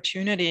up an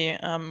opportunity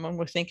when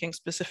we're thinking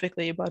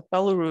specifically about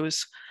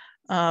Belarus.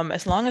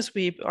 As long as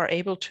we are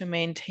able to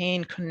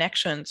maintain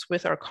connections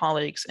with our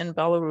colleagues in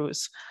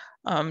Belarus,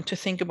 to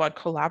think about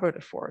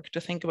collaborative work,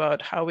 to think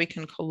about how we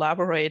can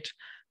collaborate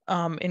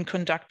in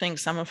conducting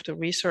some of the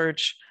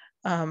research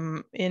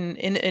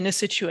in a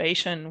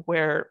situation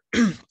where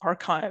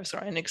archives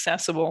are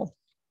inaccessible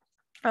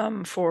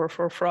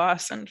for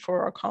us and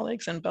for our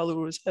colleagues in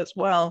Belarus as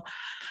well.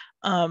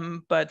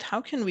 But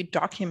how can we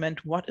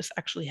document what is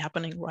actually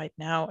happening right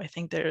now? I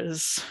think there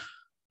is,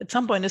 at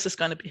some point, this is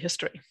going to be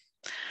history.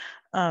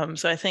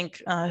 So I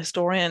think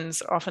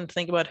historians often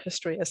think about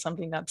history as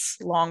something that's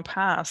long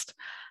past,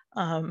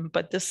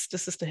 but this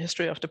is the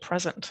history of the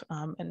present.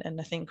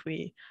 And I think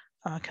we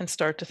can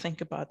start to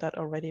think about that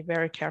already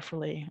very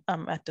carefully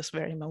at this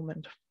very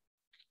moment.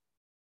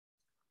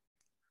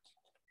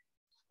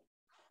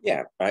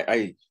 Yeah,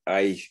 I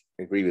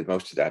agree with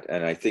most of that.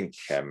 And I think,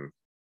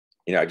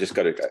 you know, I just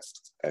got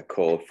a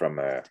call from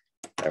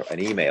an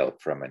email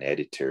from an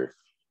editor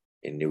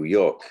in New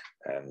York,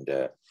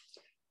 and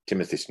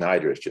Timothy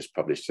Snyder has just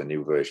published a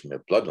new version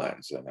of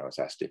Bloodlands, and I was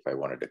asked if I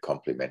wanted a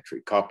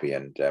complimentary copy,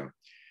 and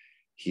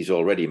he's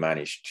already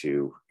managed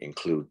to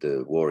include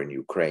the war in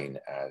Ukraine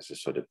as a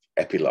sort of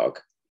epilogue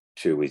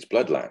to his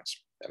Bloodlands.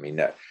 I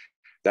mean,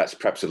 that's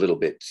perhaps a little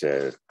bit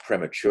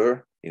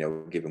premature, you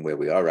know, given where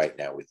we are right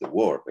now with the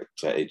war, but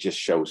it just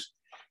shows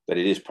that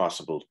it is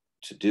possible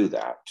to do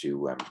that,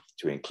 to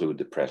include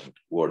the present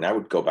war. And I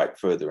would go back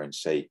further and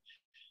say,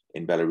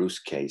 in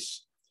Belarus'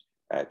 case,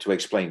 to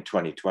explain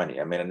 2020.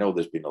 I mean, I know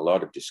there's been a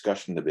lot of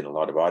discussion, there've been a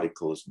lot of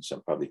articles and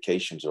some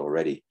publications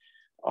already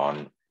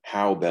on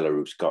how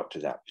Belarus got to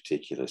that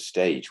particular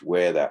stage,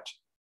 where that,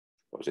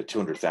 what was it,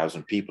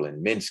 200,000 people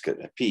in Minsk at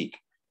the peak,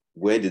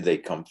 where did they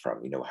come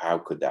from? You know, how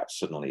could that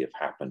suddenly have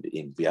happened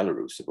in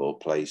Belarus of all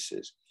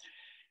places?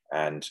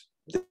 And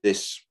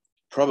this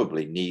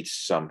probably needs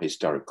some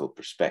historical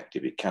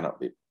perspective. It cannot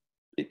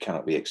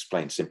be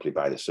explained simply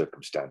by the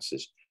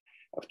circumstances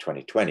of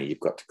 2020. You've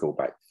got to go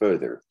back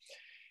further.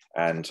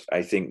 And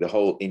I think the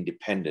whole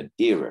independent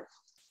era,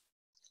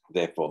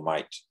 therefore,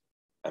 might,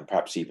 and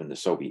perhaps even the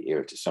Soviet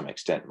era to some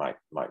extent,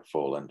 might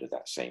fall under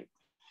that same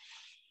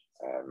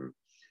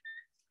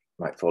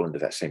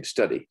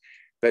study.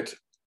 But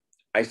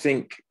I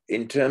think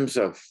in terms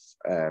of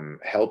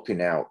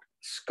helping out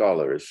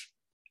scholars,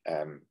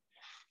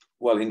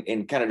 well,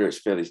 in Canada, it's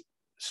fairly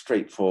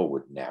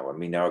straightforward now. I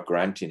mean, our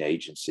granting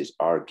agencies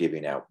are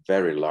giving out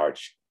very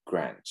large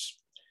grants,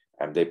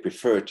 and they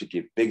prefer to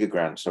give bigger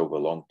grants over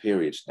long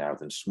periods now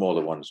than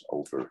smaller ones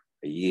over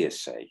a year,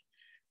 say.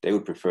 They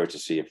would prefer to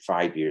see a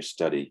 5-year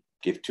study,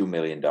 give $2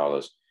 million,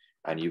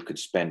 and you could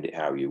spend it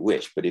how you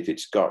wish. But if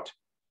it's got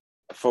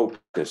a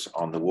focus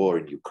on the war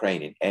in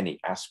Ukraine in any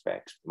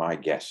aspect, my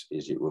guess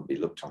is it will be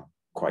looked on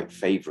quite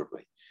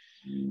favorably.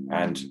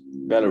 And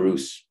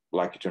Belarus,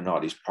 like it or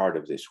not, is part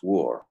of this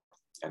war.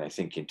 And I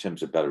think in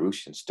terms of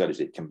Belarusian studies,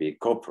 it can be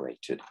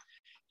incorporated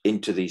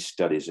into these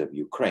studies of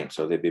Ukraine.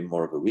 So they've been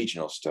more of a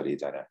regional study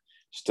than a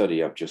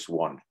study of just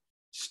one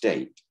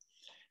state.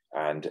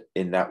 And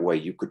in that way,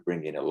 you could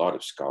bring in a lot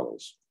of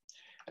scholars.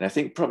 And I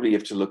think probably you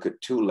have to look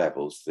at two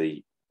levels,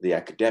 the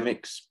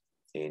academics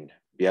in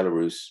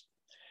Belarus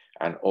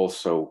and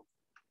also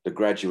the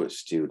graduate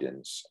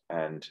students.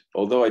 And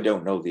although I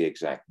don't know the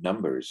exact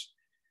numbers,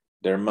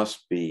 there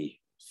must be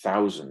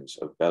thousands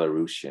of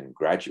Belarusian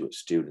graduate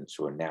students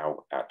who are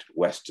now at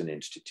Western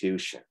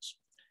institutions,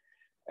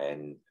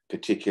 and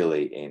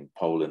particularly in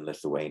Poland,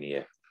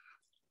 Lithuania,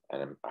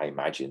 and I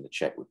imagine the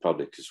Czech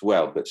Republic as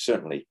well, but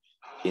certainly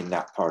in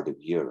that part of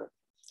Europe.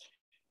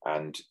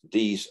 And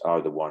these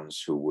are the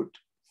ones who would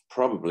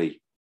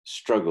probably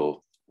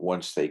struggle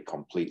once they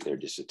complete their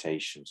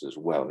dissertations as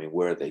well. I mean,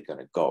 where are they going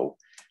to go?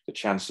 The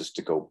chances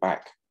to go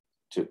back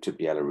to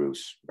Belarus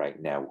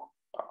right now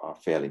are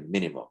fairly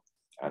minimal.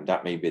 And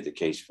that may be the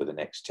case for the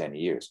next 10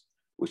 years,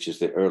 which is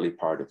the early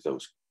part of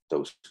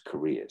those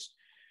careers.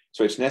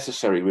 So it's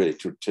necessary really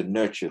to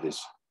nurture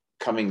this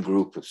coming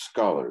group of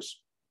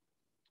scholars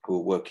who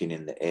are working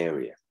in the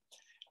area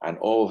and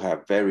all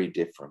have very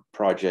different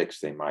projects.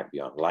 They might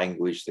be on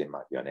language, they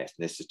might be on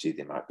ethnicity,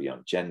 they might be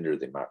on gender,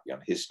 they might be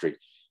on history,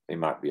 they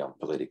might be on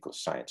political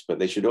science, but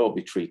they should all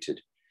be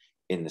treated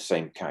in the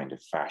same kind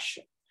of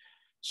fashion.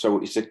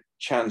 So it's a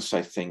chance,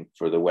 I think,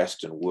 for the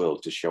Western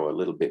world to show a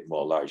little bit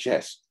more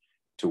largesse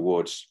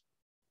towards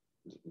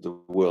the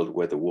world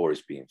where the war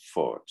is being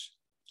fought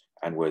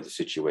and where the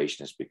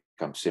situation has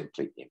become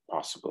simply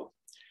impossible.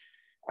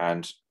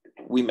 And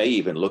we may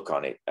even look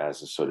on it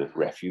as a sort of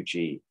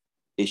refugee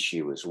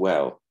issue as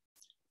well.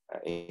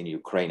 In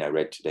Ukraine, I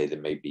read today there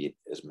may be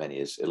as many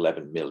as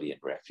 11 million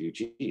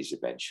refugees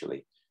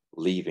eventually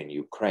leaving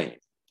Ukraine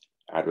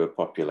out of a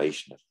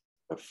population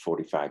of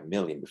 45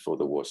 million before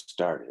the war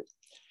started.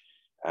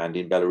 And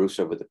in Belarus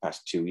over the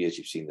past 2 years,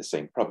 you've seen the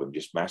same problem,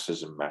 just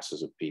masses and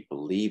masses of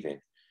people leaving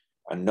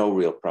and no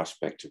real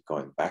prospect of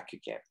going back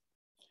again.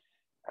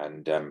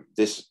 And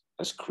this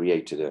has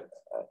created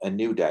a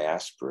new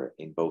diaspora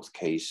in both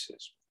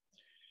cases.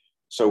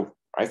 So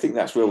I think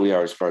that's where we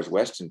are as far as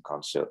Western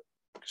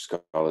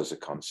scholars are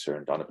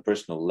concerned. On a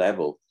personal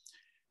level,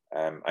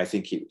 I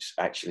think it's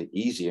actually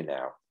easier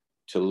now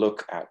to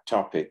look at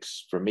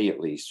topics, for me at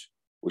least,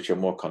 which are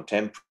more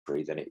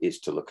contemporary than it is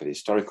to look at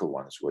historical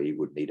ones where you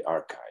would need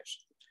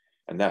archives.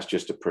 And that's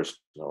just a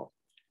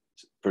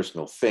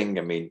personal thing.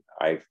 I mean,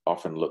 I've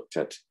often looked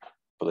at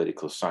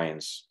political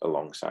science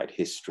alongside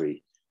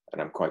history,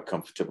 and I'm quite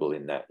comfortable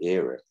in that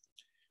era.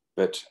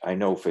 But I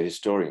know for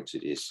historians,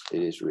 it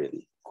is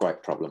really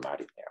quite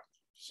problematic now.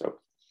 So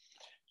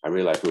I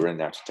realize we're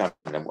running out of time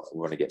and we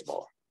want to get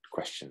more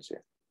questions in.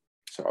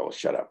 So I will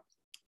shut up.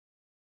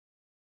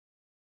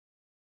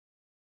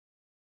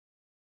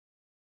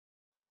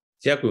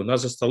 Дякую. У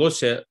нас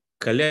залишилося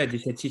каля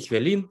 10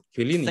 хвилин.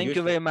 Thank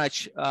you very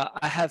much.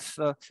 I have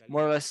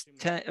more or less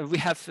 10. We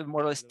have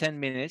more or less 10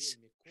 minutes.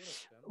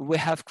 We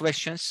have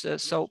questions,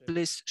 so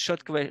please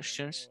short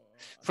questions.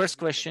 First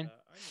question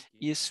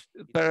is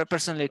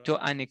personally to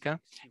Anika.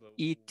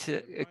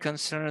 It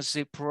concerns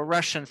the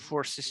pro-Russian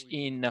forces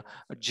in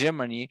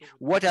Germany.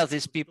 What are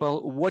these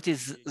people? What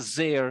is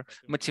their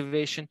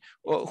motivation?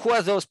 Who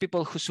are those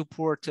people who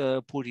support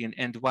Putin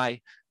and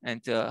why,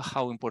 and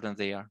how important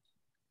they are?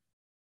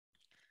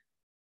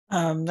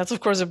 That's,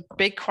 of course, a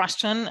big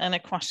question and a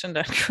question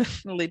that could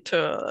lead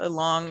to a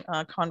long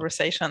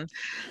conversation.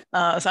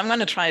 So I'm going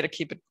to try to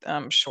keep it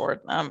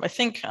short. I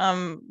think,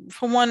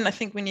 for one, I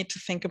think we need to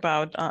think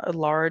about a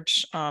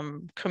large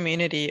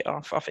community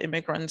of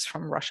immigrants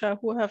from Russia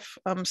who have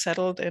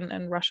settled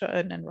in Russia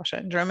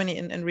and Germany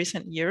in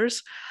recent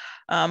years,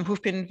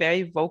 who've been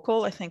very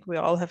vocal. I think we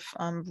all have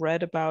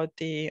read about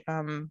the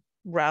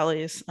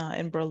rallies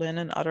in Berlin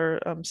and other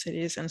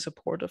cities in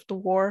support of the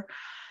war.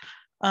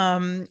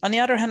 On the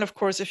other hand, of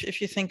course, if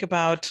you think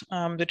about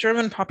the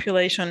German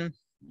population,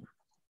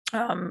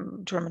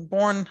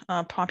 German-born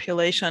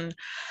population,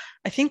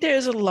 I think there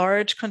is a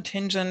large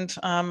contingent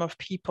of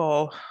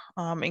people,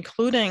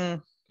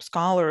 including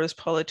scholars,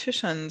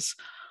 politicians,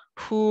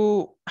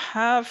 who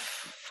have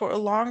for a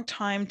long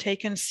time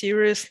taken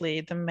seriously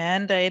the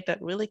mandate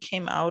that really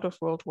came out of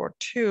World War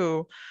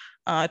II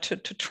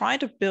to try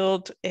to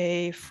build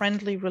a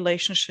friendly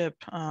relationship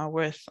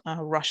with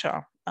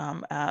Russia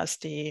as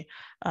the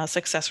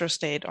successor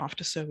state of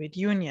the Soviet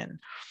Union.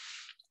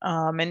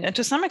 And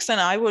to some extent,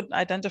 I would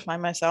identify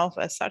myself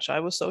as such. I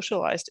was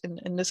socialized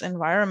in this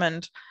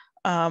environment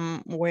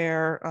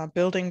where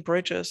building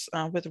bridges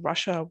with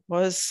Russia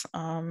was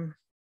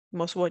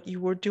what you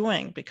were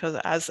doing, because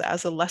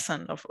as a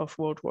lesson of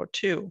World War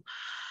II.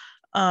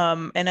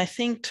 And I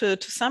think to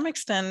some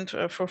extent,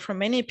 for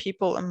many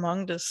people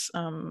among this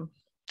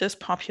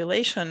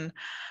population,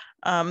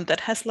 that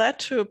has led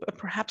to a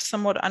perhaps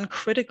somewhat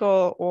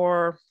uncritical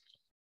or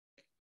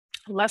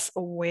less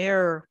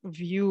aware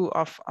view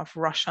of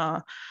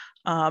Russia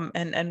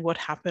and what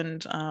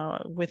happened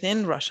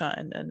within Russia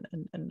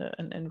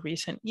in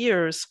recent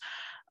years.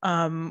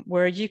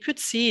 where you could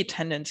see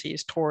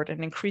tendencies toward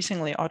an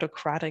increasingly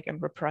autocratic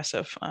and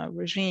repressive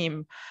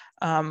regime,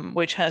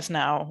 which has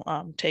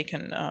now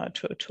taken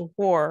to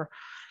war.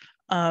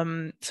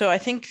 So I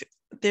think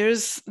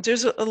there's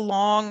a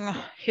long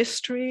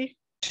history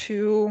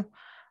to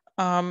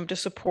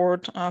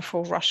support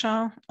for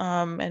Russia,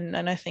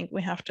 and I think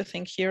we have to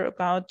think here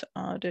about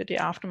the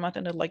aftermath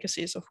and the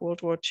legacies of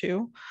World War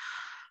II.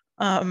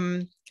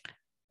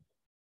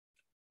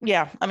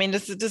 Yeah, I mean,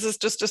 this is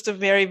just a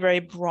very, very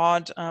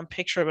broad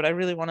picture, but I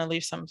really want to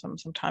leave some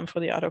time for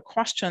the other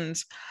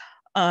questions.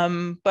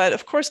 But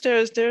of course,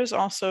 there's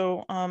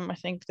also I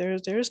think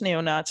there's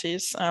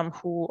neo-Nazis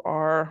who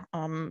are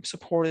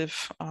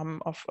supportive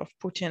of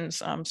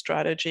Putin's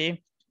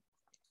strategy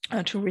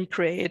to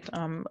recreate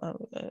a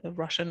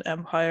Russian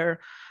empire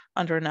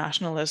under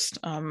nationalist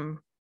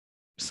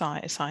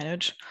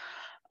signage.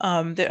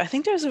 I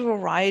think there's a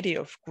variety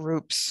of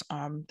groups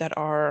that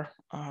are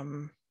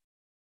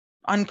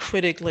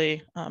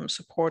uncritically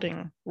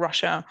supporting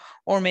Russia,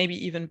 or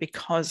maybe even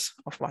because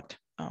of what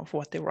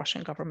the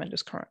Russian government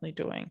is currently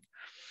doing.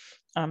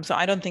 So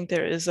I don't think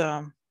there is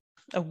a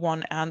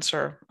one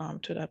answer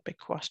to that big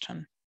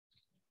question.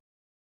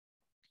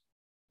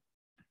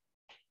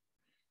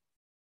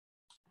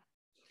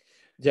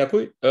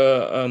 Дякую.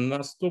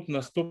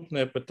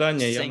 Наступне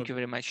питання. Thank you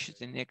very much.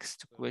 The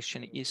next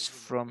question is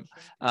from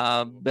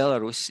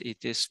Belarus.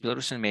 It is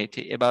Belarusian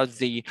mate about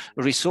the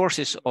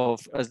resources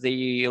of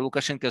the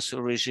Lukashenko's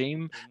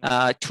regime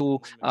to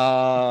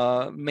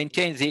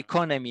maintain the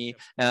economy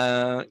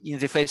in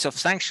the face of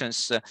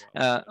sanctions,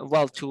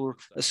 well, to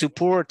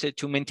support,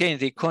 to maintain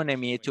the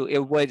economy, to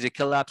avoid the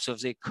collapse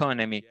of the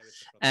economy.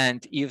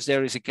 And if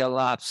there is a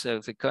collapse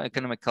of the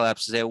economic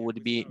collapse, there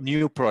would be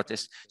new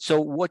protests.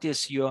 So what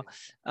is your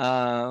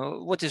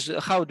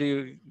how do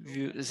you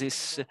view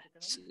this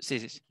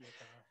thesis?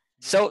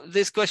 So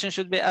this question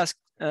should be asked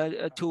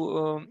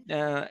to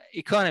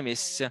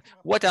economists.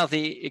 What are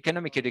the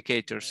economic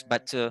indicators?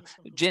 But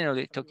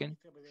generally talking,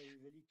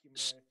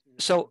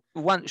 so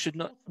one should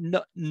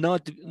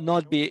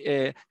not be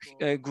a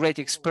great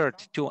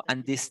expert to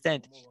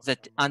understand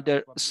that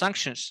under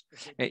sanctions,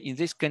 in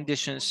these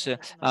conditions,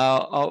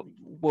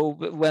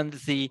 when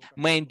the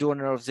main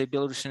donor of the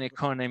Belarusian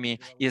economy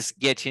is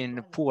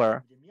getting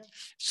poor,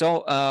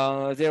 so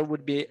there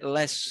would be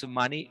less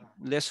money,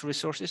 less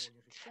resources,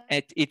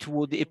 and it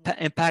would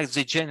impact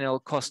the general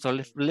cost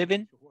of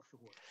living,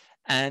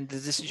 and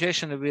the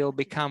situation will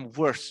become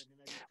worse.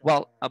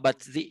 Well, but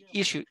the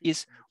issue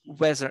is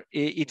whether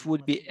it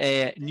would be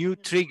a new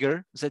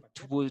trigger that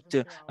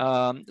would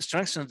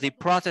strengthen the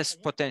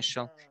protest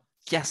potential.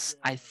 Yes,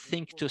 I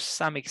think to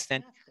some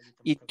extent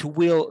it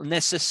will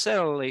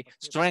necessarily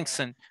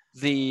strengthen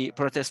the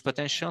protest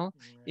potential,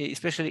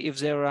 especially if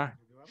there are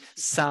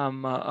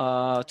some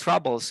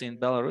troubles in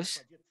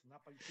Belarus.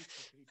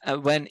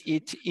 When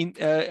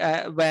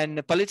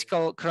when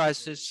political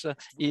crisis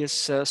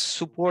is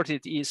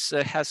supported,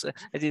 has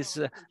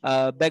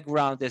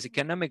background as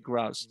economic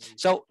growth.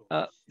 So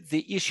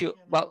the issue,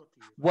 well,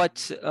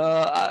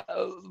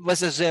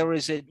 whether there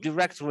is a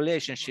direct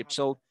relationship,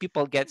 so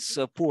people get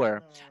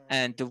poor,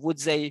 and would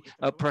they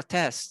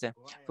protest?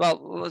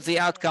 Well, the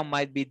outcome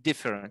might be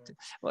different.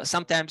 Well,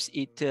 sometimes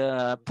it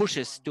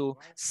pushes to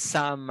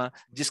some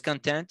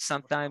discontent,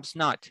 sometimes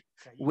not.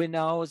 We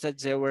know that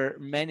there were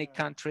many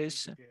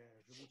countries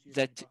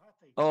that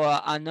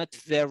are not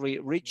very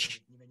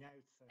rich,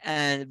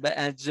 and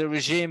the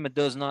regime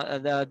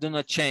do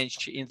not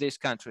change in these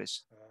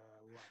countries.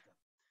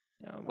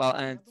 Well,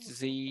 and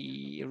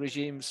the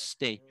regimes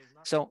stay.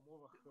 So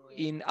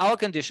in our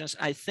conditions,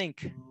 I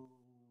think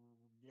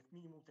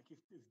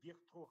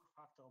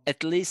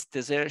at least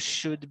there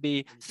should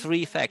be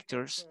three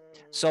factors.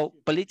 So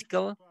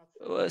political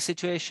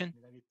situation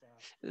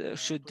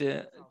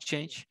should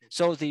change.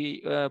 So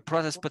the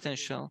protest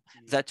potential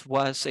that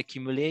was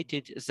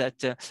accumulated,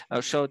 that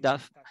showed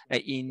up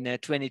in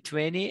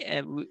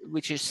 2020,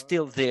 which is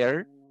still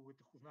there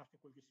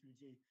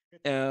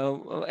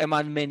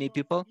among many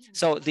people.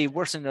 So the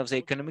worsening of the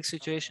economic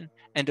situation,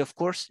 and of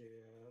course,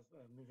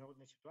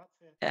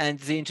 and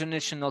the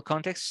international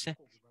context,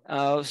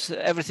 so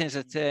everything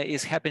that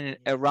is happening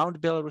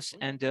around Belarus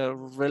and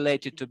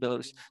related to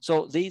Belarus.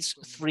 So these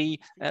three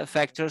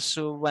factors,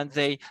 when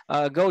they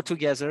go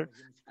together,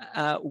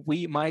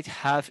 we might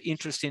have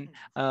interesting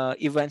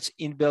events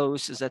in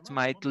Belarus that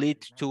might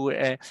lead to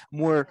a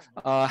more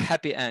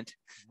happy end.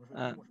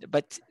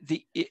 But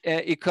the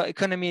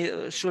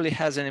economy surely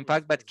has an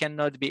impact, but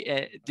cannot be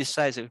a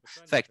decisive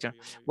factor.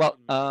 Well,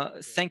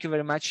 thank you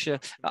very much.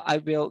 I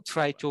will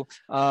try to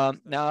go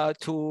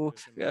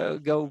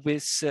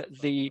with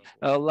the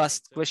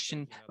last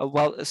question.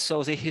 Well,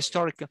 so the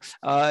historical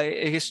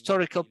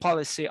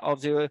policy of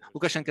the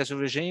Lukashenko's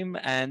regime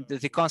and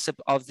the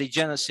concept of the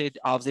genocide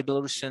of the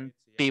Belarusian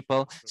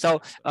people.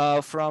 So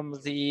from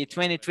the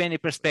 2020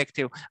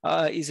 perspective,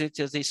 is it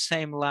the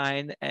same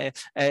line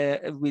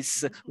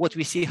with what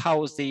we see,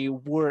 how the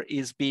war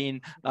is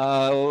being,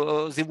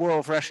 the war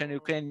of Russia and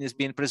Ukraine is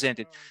being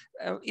presented?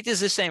 It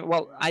is the same.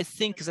 Well, I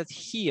think that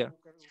here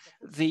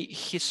the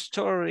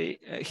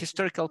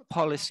historical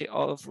policy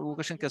of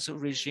Lukashenko's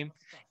regime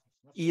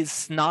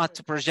is not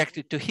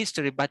projected to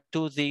history, but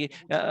to the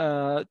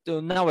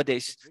to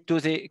nowadays, to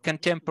the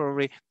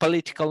contemporary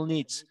political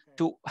needs,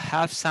 to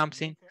have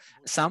something,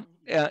 some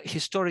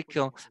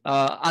historical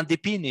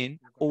underpinning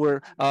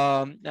or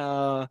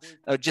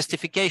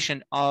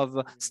justification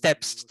of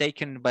steps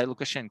taken by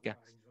Lukashenko.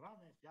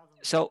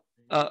 So,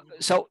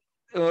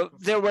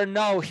 there were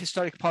no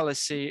historic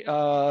policy,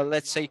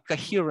 let's say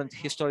coherent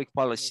historic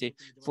policy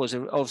for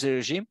of the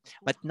regime,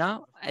 but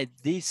now at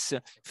this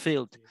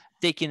field,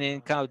 taking into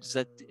account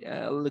that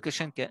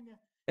Lukashenko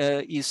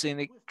is in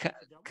a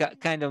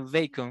kind of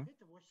vacuum,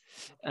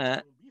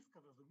 and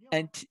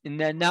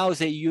now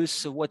they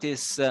use what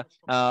is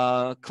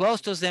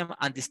close to them,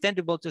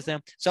 understandable to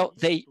them. So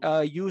they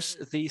use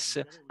this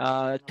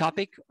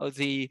topic of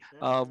the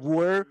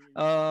war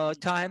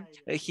time.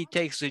 He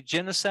takes the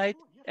genocide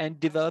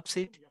and develops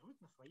it.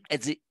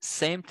 At the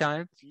same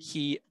time,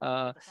 he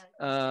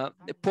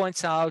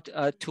points out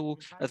to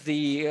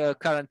the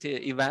current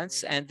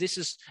events, and this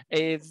is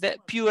a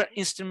pure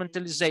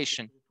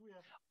instrumentalization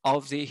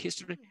of the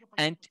history,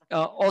 and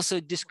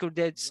also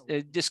discredits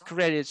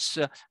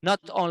not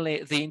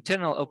only the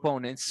internal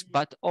opponents,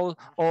 but all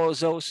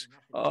those,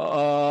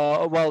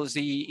 well,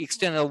 the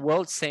external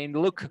world, saying,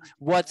 look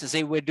what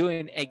they were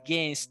doing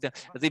against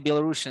the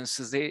Belarusians,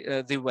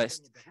 the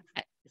West.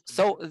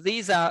 So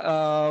these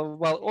are,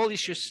 well, all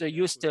issues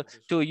used to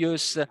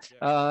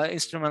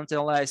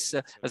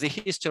instrumentalize the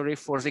history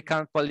for the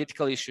current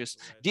political issues.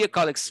 Dear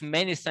colleagues,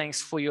 many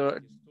thanks for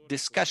your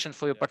discussion,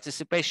 for your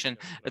participation.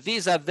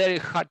 These are very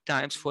hard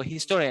times for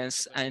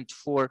historians and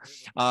for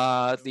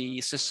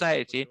the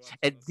society.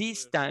 At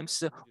these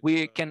times,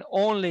 we can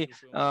only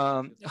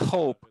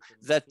hope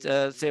that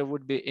there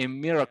would be a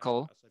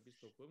miracle.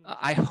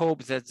 I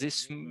hope that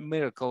this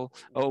miracle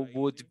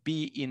would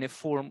be in a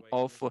form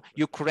of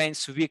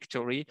Ukraine's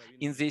victory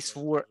in this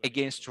war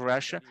against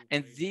Russia.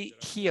 And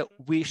here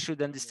we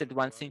should understand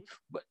one thing: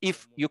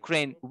 if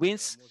Ukraine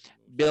wins,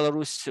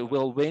 Belarus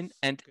will win,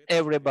 and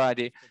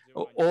everybody,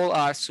 all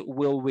us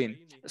will win.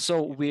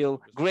 So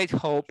we'll great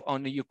hope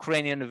on the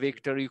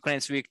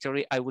Ukraine's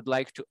victory. I would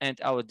like to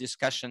end our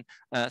discussion.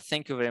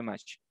 Thank you very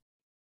much.